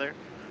it together.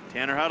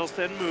 Tanner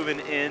Huddleston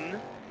moving in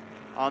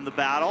on the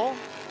battle.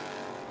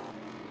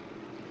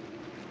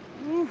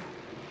 Woo.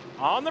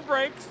 On the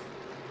brakes,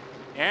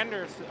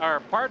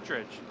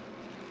 Partridge.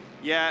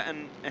 Yeah,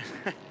 and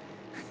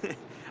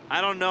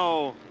I don't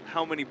know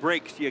how many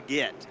breaks you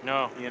get.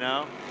 No. You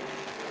know?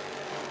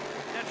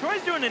 Now,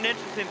 Troy's doing an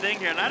interesting thing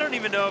here, and I don't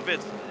even know if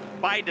it's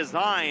by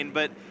design,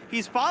 but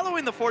he's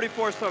following the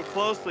 44 so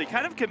closely,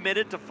 kind of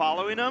committed to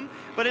following him,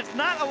 but it's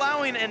not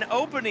allowing an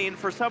opening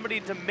for somebody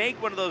to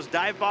make one of those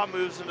dive bomb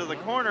moves into the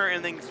corner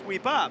and then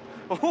sweep up.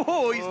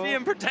 Oh, you see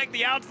him protect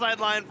the outside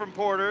line from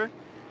Porter.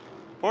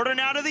 Porter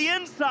now to the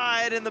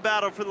inside in the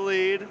battle for the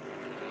lead.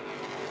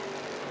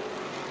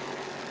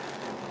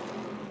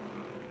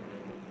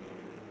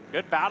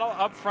 Good battle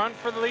up front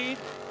for the lead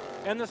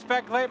in the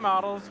Spec late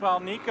models, while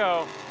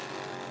Nico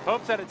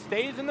hopes that it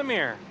stays in the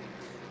mirror.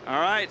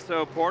 All right,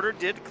 so Porter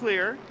did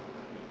clear.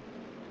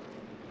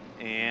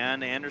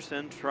 And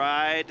Anderson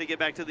tried to get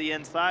back to the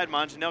inside.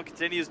 Montanel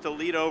continues to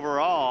lead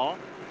overall.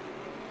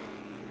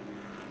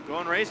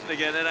 Going racing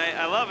again, and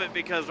I love it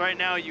because right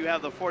now you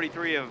have the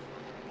 43 of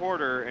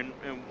Porter, and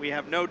we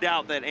have no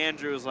doubt that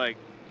Andrew is like,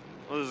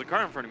 well, there's a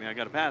car in front of me, I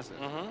gotta pass it.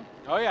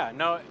 Oh yeah,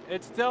 no,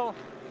 it's still,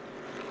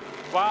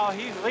 while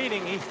he's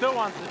leading, he still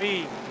wants to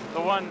be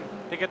the one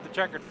to get the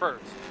checkered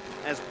first.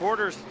 As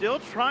Porter's still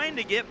trying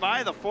to get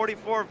by the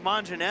 44 of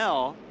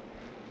Montanel,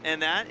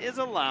 and that is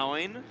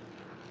allowing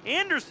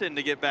Anderson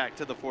to get back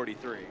to the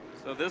 43.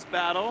 So this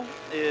battle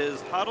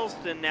is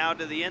Huddleston now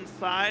to the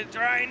inside,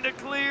 trying to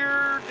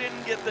clear,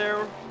 didn't get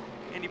there.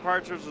 Andy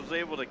Partridge was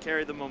able to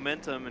carry the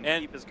momentum and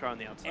keep his car on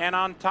the outside. And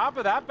on top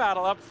of that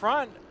battle up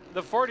front,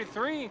 the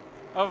 43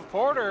 of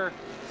Porter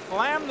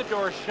slammed the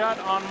door shut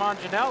on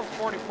Montanel's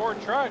 44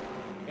 truck,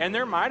 and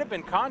there might have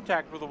been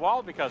contact with the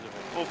wall because of it.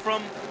 Well,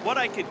 from what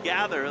I could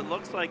gather, it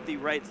looks like the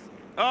right...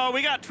 Oh,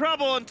 we got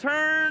trouble in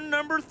turn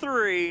number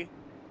 3.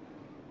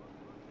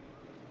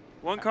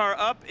 One car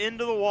up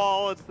into the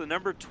wall. It's the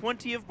number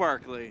 20 of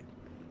Barkley.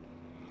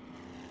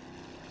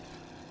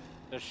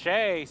 The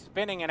Shea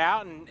spinning it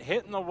out and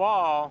hitting the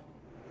wall.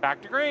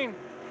 Back to green.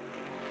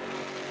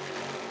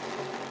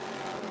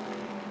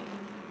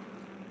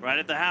 Right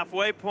at the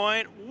halfway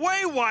point,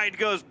 way wide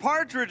goes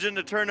Partridge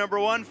into turn number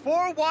 1.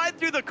 4 wide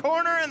through the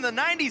corner, and the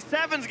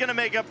 97's gonna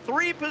make up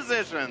 3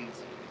 positions.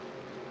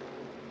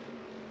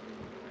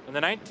 And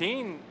the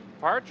 19,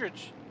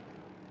 Partridge,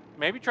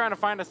 maybe trying to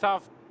find a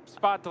soft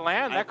spot to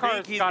land. That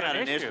car's got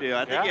an issue.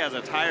 I think he has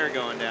a tire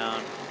going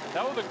down.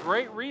 That was a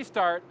great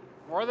restart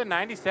for the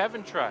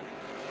 97 truck.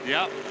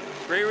 Yep.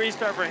 Great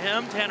restart for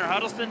him. Tanner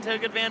Huddleston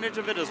took advantage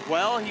of it as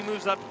well. He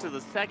moves up to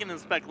the second in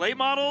Spec late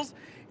models.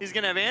 He's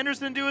going to have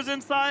Anderson do his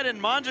inside,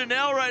 and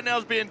Monjanel right now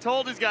is being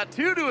told he's got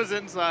 2 to his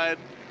inside.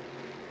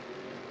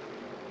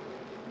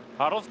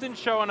 Huddleston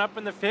showing up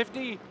in the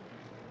 50,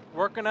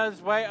 working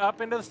his way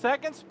up into the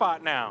second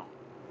spot now.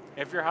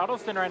 If you're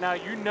Huddleston right now,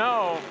 you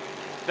know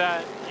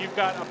that you've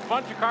got a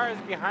bunch of cars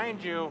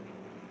behind you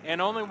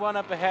and only one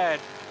up ahead.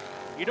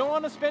 You don't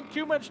want to spend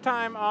too much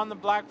time on the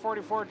black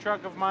 44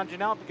 truck of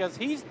Monjanel because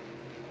he's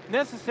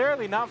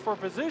necessarily not for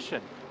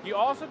position. You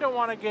also don't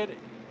want to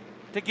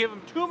give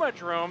him too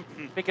much room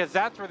because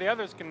that's where the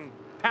others can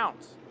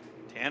pounce.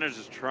 Tanner's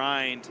just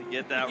trying to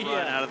get that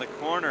run out of the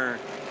corner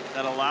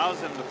that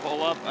allows him to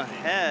pull up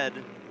ahead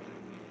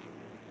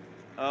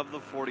of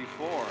the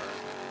 44.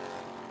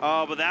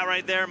 Oh, but that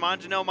right there,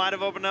 Monjanel might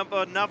have opened up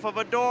enough of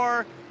a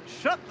door.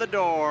 Shut the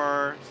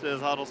door, says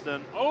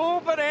Huddleston.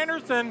 Oh, but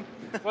Anderson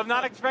was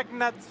not expecting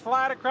that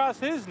slide across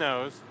his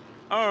nose.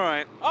 All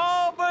right.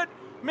 Oh, but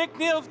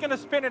McNeil's going to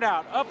spin it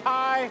out. Up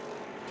high,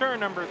 turn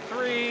number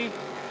 3.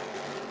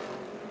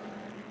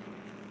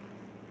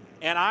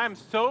 And I'm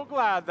so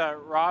glad that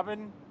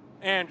Robin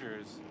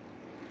Andrews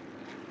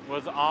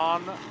was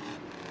on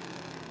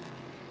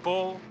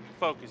full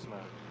focus mode.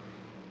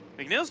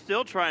 McNeil's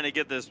still trying to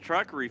get this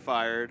truck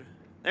refired.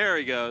 There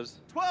he goes.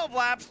 12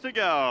 laps to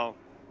go.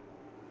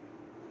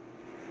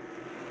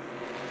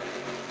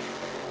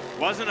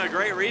 Wasn't a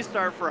great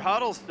restart for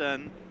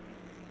Huddleston.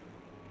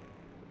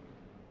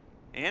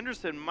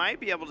 Anderson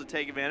might be able to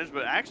take advantage,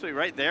 but actually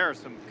right there,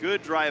 some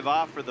good drive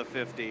off for the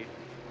 50.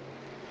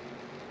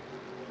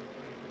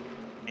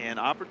 And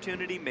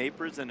opportunity may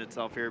present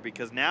itself here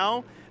because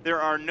now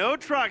there are no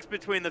trucks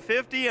between the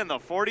 50 and the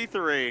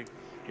 43.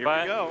 Here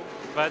we go.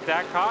 But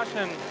that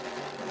caution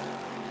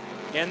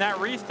in that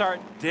restart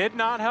did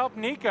not help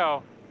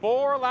Nico.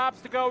 4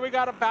 laps to go. We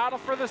got a battle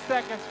for the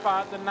second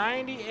spot. The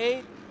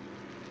 98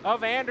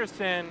 of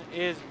Anderson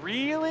is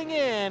reeling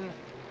in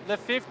the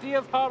 50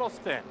 of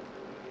Huddleston.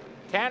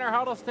 Tanner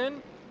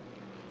Huddleston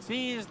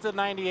sees the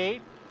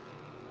 98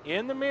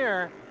 in the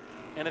mirror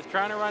and is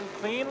trying to run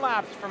clean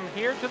laps from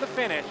here to the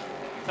finish,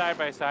 side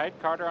by side.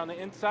 Carter on the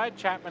inside,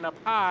 Chapman up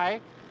high.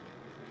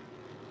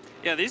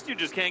 Yeah, these two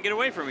just can't get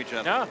away from each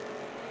other. No.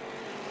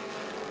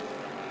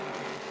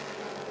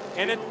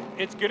 And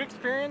it's good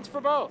experience for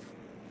both.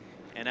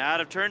 And out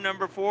of turn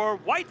number 4,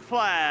 white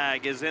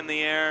flag is in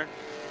the air.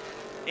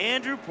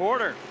 Andrew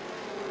Porter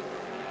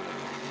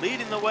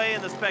leading the way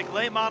in the Spec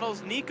late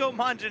models. Nico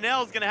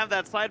Monjanel is going to have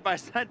that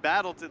side-by-side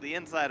battle to the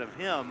inside of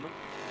him.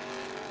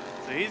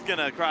 So he's going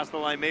to cross the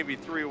line maybe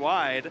 3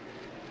 wide.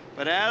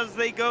 But as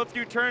they go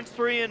through turns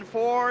 3 and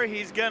 4,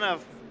 he's going to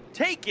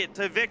take it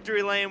to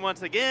victory lane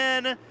once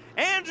again.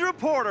 Andrew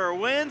Porter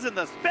wins in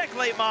the Spec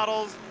late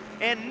models,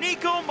 and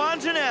Nico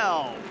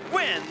Monjanel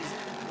wins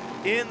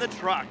in the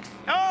trucks.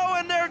 Oh,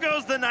 and there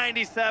goes the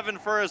 97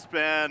 for a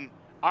spin.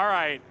 All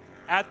right,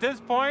 at this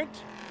point,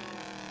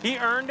 he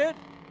earned it.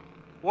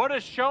 What a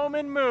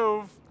showman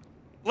move.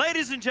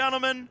 Ladies and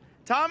gentlemen,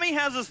 Tommy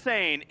has a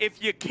saying,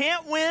 if you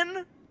can't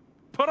win,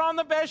 put on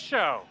the best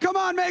show. Come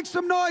on, make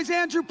some noise.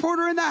 Andrew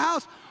Porter in the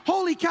house.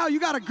 Holy cow, you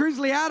got a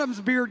Grizzly Adams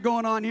beard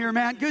going on here,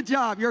 man. Good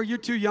job. You're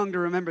too young to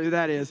remember who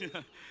that is.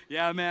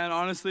 Yeah, man,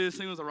 honestly, this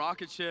thing was a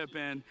rocket ship,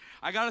 and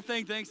I got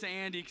to thanks to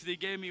Andy because he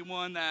gave me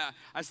one that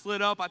I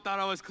slid up. I thought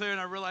I was clear, and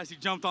I realized he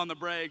jumped on the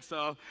brake,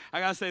 so I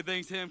got to say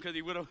thanks to him because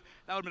that would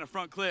have been a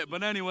front clip.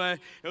 But anyway,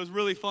 it was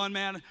really fun,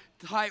 man.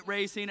 Tight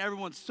racing.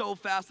 Everyone's so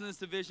fast in this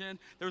division.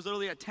 There was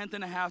literally a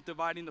 10th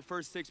dividing the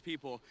first 6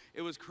 people.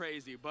 It was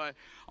crazy. But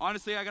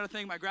honestly, I got to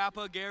thank my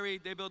grandpa,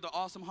 Gary. They built an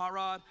awesome hot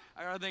rod.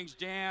 I got to thank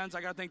Jans. I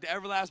got to thank the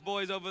Everlast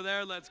boys over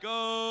there. Let's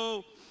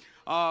go.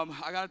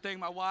 I got to thank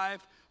my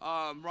wife.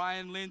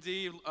 Ryan,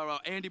 Lindsay,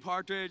 Andy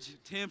Partridge,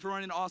 Tim for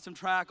running an awesome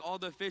track, all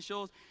the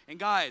officials. And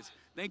guys,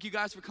 thank you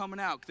guys for coming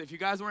out. Because if you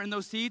guys weren't in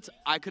those seats,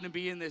 I couldn't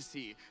be in this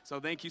seat. So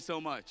thank you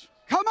so much.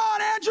 Come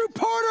on, Andrew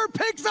Porter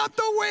picks up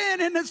the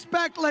win in the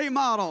Spec late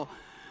model.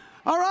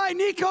 All right,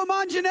 Nico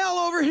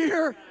Monjanel over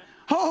here.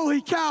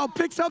 Holy cow,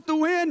 picks up the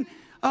win.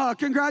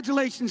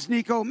 Congratulations,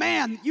 Nico.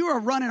 Man, you are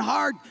running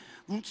hard.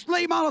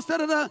 Late models,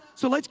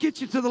 so let's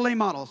get you to the late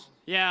models.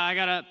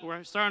 Yeah,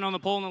 we're starting on the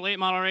pole in the late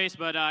model race,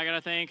 but I got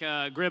to thank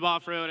Grib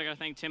Off-Road. I got to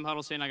thank Tim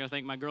Huddleston. I got to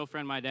thank my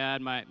girlfriend, my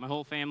dad, my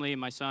whole family,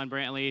 my son,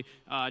 Brantley,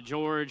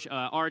 George,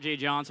 RJ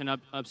Johnson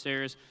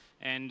upstairs.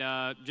 And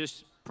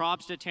just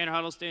props to Tanner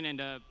Huddleston and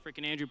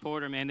freaking Andrew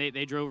Porter, man.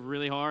 They drove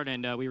really hard,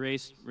 and we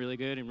raced really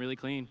good and really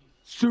clean.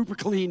 Super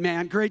clean,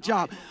 man. Great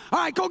job. All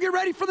right, go get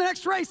ready for the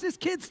next race. This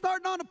kid's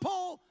starting on a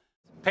pole.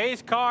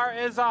 Pace car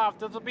is off.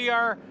 This will be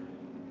our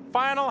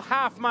final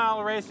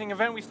half-mile racing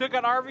event. We still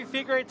got RV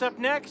figure eights up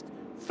next.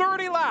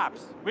 30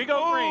 laps. We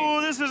go green.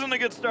 Oh, this isn't a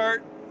good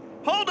start.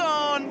 Hold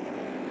on.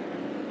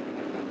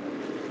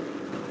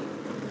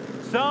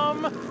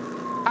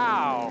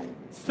 Somehow,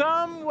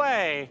 some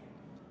way,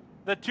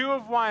 the two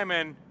of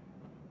Wyman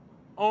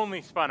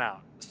only spun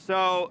out.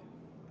 So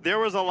there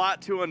was a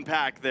lot to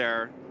unpack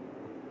there.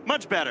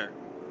 Much better.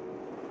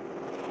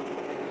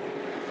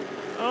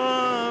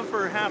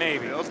 For half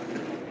Maybe. the field.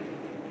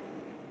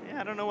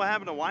 Yeah, I don't know what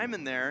happened to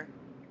Wyman there.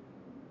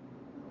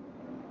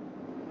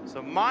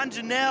 So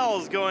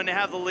Monjanel's going to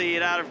have the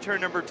lead out of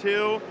turn number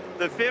 2.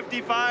 The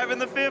 55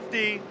 and the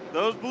 50.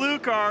 Those blue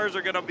cars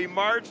are going to be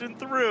marching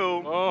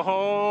through.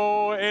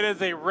 Oh, it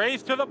is a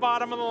race to the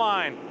bottom of the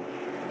line.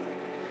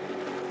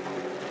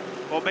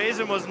 Well,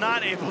 Bazin was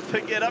not able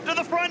to get up to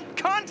the front.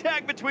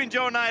 Contact between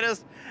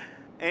Joanitis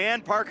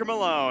and Parker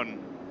Malone.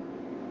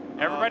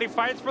 Everybody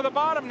fights for the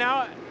bottom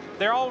now.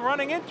 They're all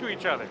running into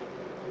each other.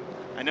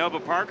 I know,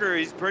 but Parker,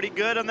 he's pretty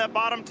good on that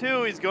bottom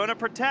too. He's going to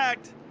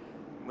protect.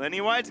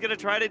 Lenny White's going to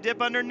try to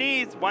dip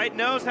underneath. White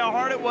knows how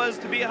hard it was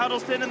to beat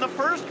Huddleston in the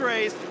first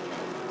race.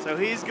 So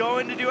he's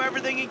going to do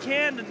everything he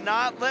can to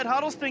not let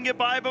Huddleston get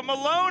by, but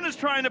Malone is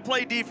trying to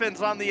play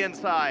defense on the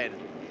inside.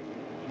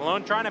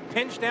 Malone trying to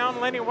pinch down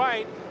Lenny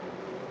White.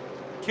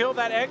 Kill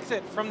that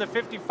exit from the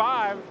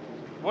 55.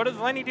 What does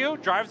Lenny do?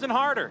 Drives in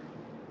harder.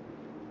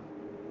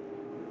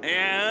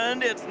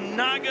 And it's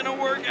not going to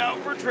work out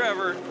for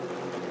Trevor.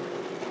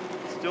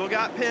 Still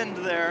got pinned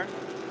there.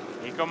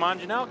 Nico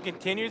Monjanel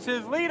continues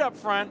his lead up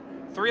front.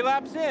 3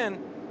 laps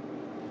in.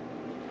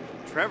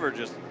 Trevor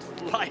just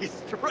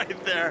sliced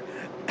right there.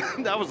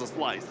 That was a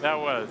slice. That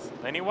was.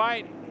 Lenny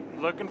White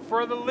looking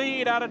for the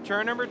lead out of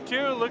turn number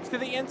 2. Looks to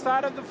the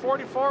inside of the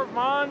 44 of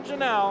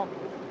Monjanel.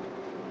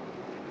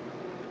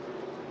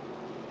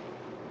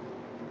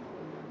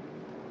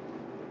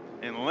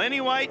 And Lenny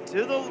White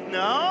to the,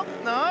 no,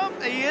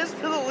 he is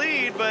to the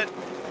lead, but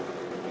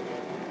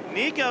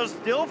Nico's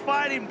still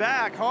fighting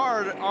back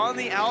hard on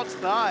the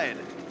outside.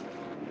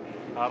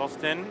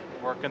 Huddleston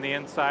working the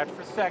inside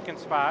for second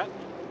spot.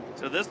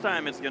 So this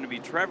time it's going to be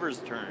Trevor's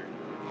turn.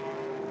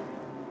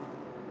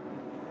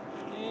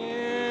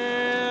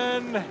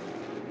 And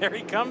there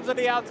he comes to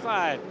the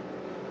outside.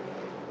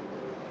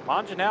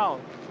 Monjanel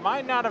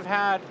might not have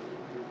had,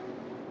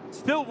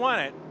 still won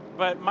it,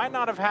 but might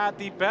not have had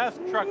the best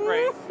truck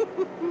race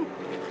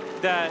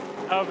that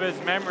of his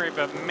memory,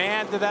 but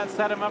man, did that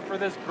set him up for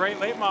this great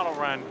late model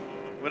run.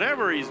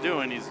 Whatever he's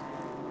doing it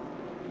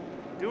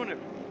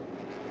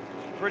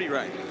pretty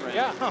right.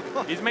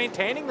 Yeah, he's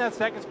maintaining that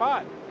second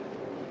spot.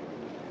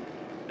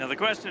 Now the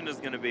question is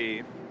going to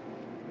be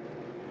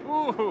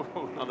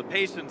on the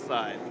patience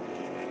side,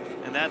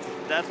 and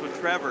that's what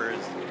Trevor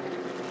is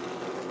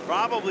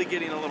probably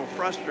getting a little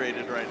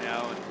frustrated right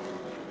now.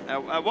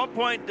 And at what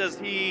point does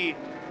he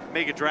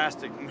make a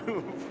drastic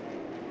move?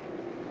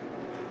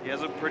 He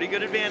has a pretty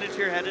good advantage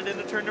here headed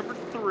into turn number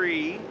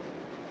 3.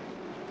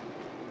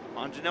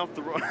 Monjanel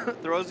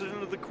throws it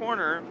into the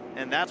corner,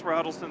 and that's where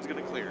Huddleston's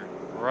going to clear.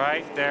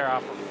 Right there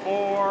off of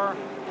 4.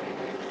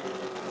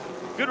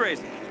 Good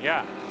racing.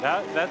 Yeah,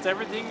 that's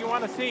everything you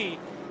want to see.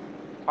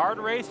 Hard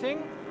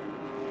racing,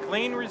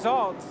 clean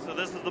results. So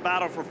this is the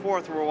battle for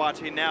 4th we're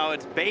watching now.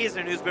 It's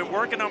Bazin who's been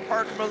working on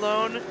Parker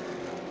Malone.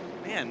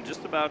 Man,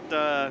 just about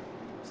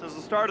since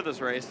the start of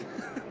this race.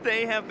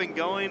 They have been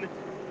going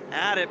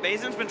at it.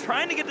 Bazin's been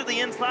trying to get to the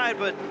inside,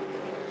 but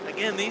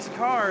again, these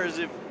cars,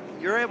 if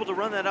you're able to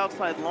run that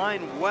outside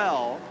line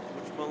well,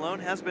 which Malone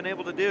has been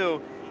able to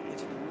do,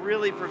 it's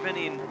really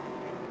preventing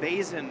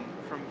Bazin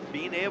from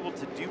being able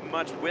to do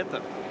much with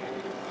them.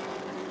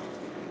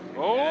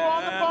 Oh,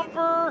 on the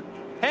bumper.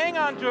 Hang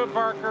on to it,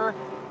 Parker.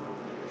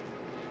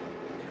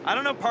 I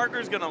don't know if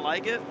Parker's going to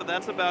like it, but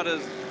that's about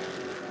as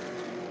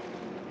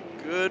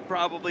good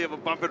probably of a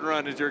bump and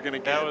run as you're going to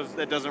get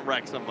that doesn't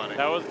wreck somebody.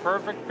 That was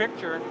perfect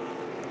picture.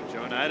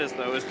 Joanitis,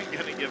 though, isn't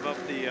going to give up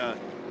the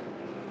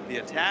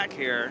attack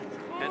here.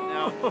 And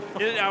now,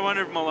 I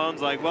wonder if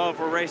Malone's like, well, if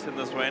we're racing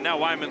this way, now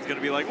Wyman's going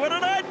to be like, what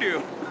did I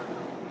do?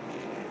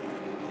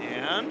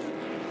 And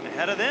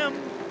ahead of them,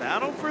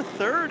 battle for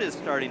 3rd is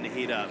starting to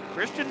heat up.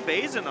 Christian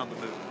Bazin on the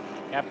move.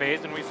 Yeah,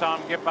 Bazin, we saw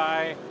him get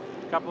by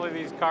a couple of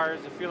these cars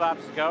a few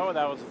laps ago.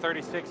 That was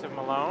 36 of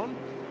Malone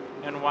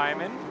and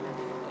Wyman.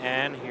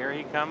 And here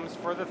he comes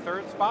for the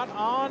 3rd spot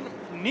on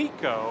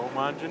Nico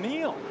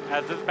Monjanel.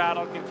 As this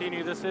battle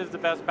continues, this is the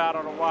best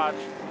battle to watch.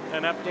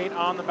 An update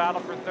on the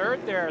battle for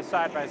 3rd there,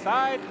 side by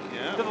side,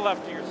 to the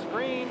left of your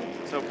screen.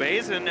 So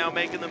Bazin now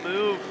making the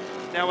move.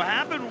 Now what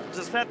happened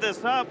to set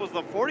this up was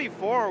the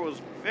 44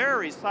 was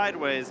very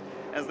sideways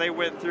as they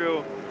went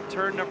through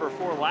turn number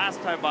 4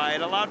 last time by.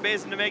 It allowed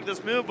Bazin to make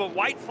this move, but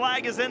white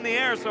flag is in the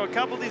air, so a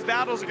couple of these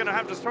battles are going to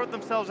have to sort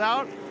themselves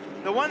out.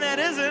 The one that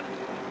isn't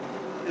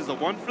is the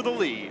one for the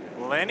lead.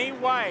 Lenny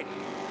White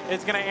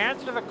is going to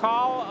answer the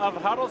call of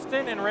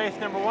Huddleston in race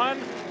number 1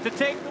 to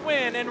take the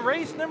win in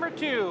race number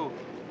 2.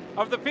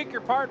 of the Pick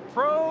Your Part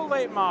Pro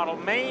Late Model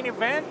main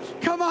event.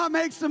 Come on,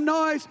 make some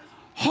noise.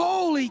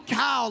 Holy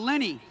cow,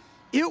 Lenny.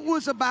 It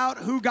was about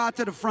who got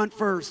to the front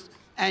first,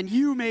 and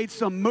you made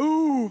some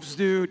moves,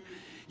 dude.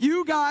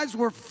 You guys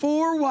were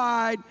 4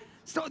 wide.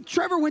 So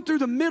Trevor went through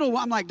the middle.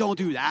 I'm like, don't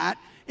do that.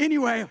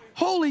 Anyway,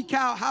 holy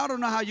cow, I don't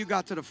know how you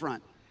got to the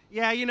front.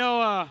 Yeah, you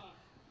know,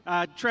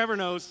 Trevor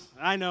knows.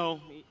 I know.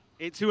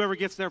 It's whoever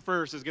gets there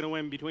first is going to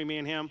win between me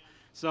and him.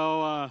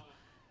 So,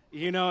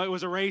 you know, it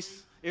was a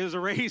race. It was a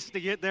race to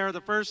get there. The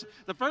first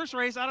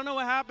race, I don't know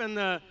what happened.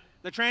 The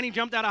tranny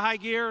jumped out of high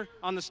gear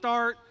on the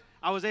start.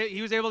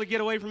 He was able to get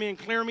away from me and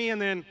clear me,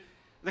 and then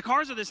the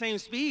cars are the same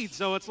speed,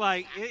 so it's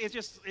like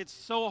it's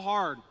so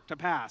hard to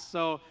pass.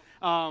 So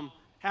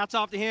hats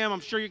off to him. I'm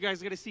sure you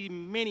guys are going to see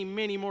many,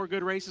 many more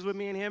good races with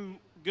me and him.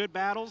 Good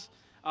battles,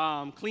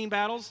 clean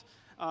battles.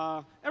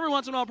 Every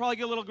once in a while, I'll probably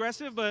get a little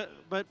aggressive,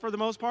 but for the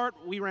most part,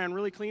 we ran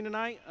really clean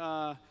tonight.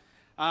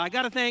 I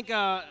got to thank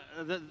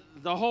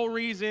the whole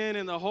reason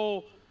and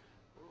the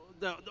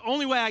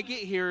only way I get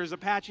here is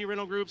Apache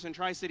Rental Groups and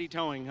Tri-City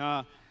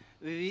Towing.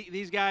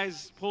 These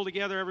guys pull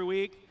together every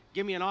week,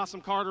 give me an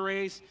awesome car to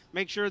race,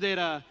 make sure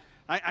that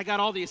I got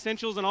all the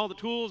essentials and all the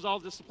tools, all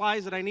the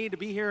supplies that I need to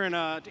be here and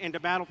to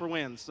battle for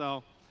wins.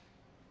 So,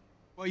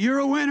 well, you're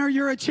a winner.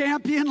 You're a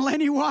champion,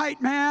 Lenny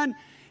White, man.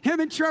 Him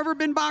and Trevor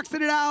been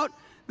boxing it out.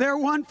 They're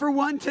 1 for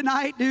 1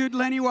 tonight, dude.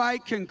 Lenny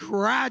White,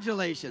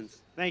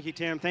 congratulations. Thank you,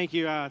 Tim. Thank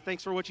you.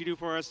 Thanks for what you do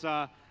for us.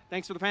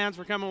 Thanks for the fans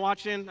for coming and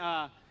watching.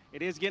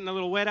 It is getting a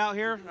little wet out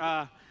here,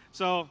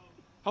 so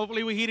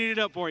hopefully we heated it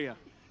up for you.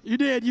 You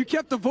did. You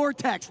kept the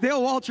vortex.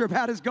 Dale Waltrip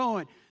had us going.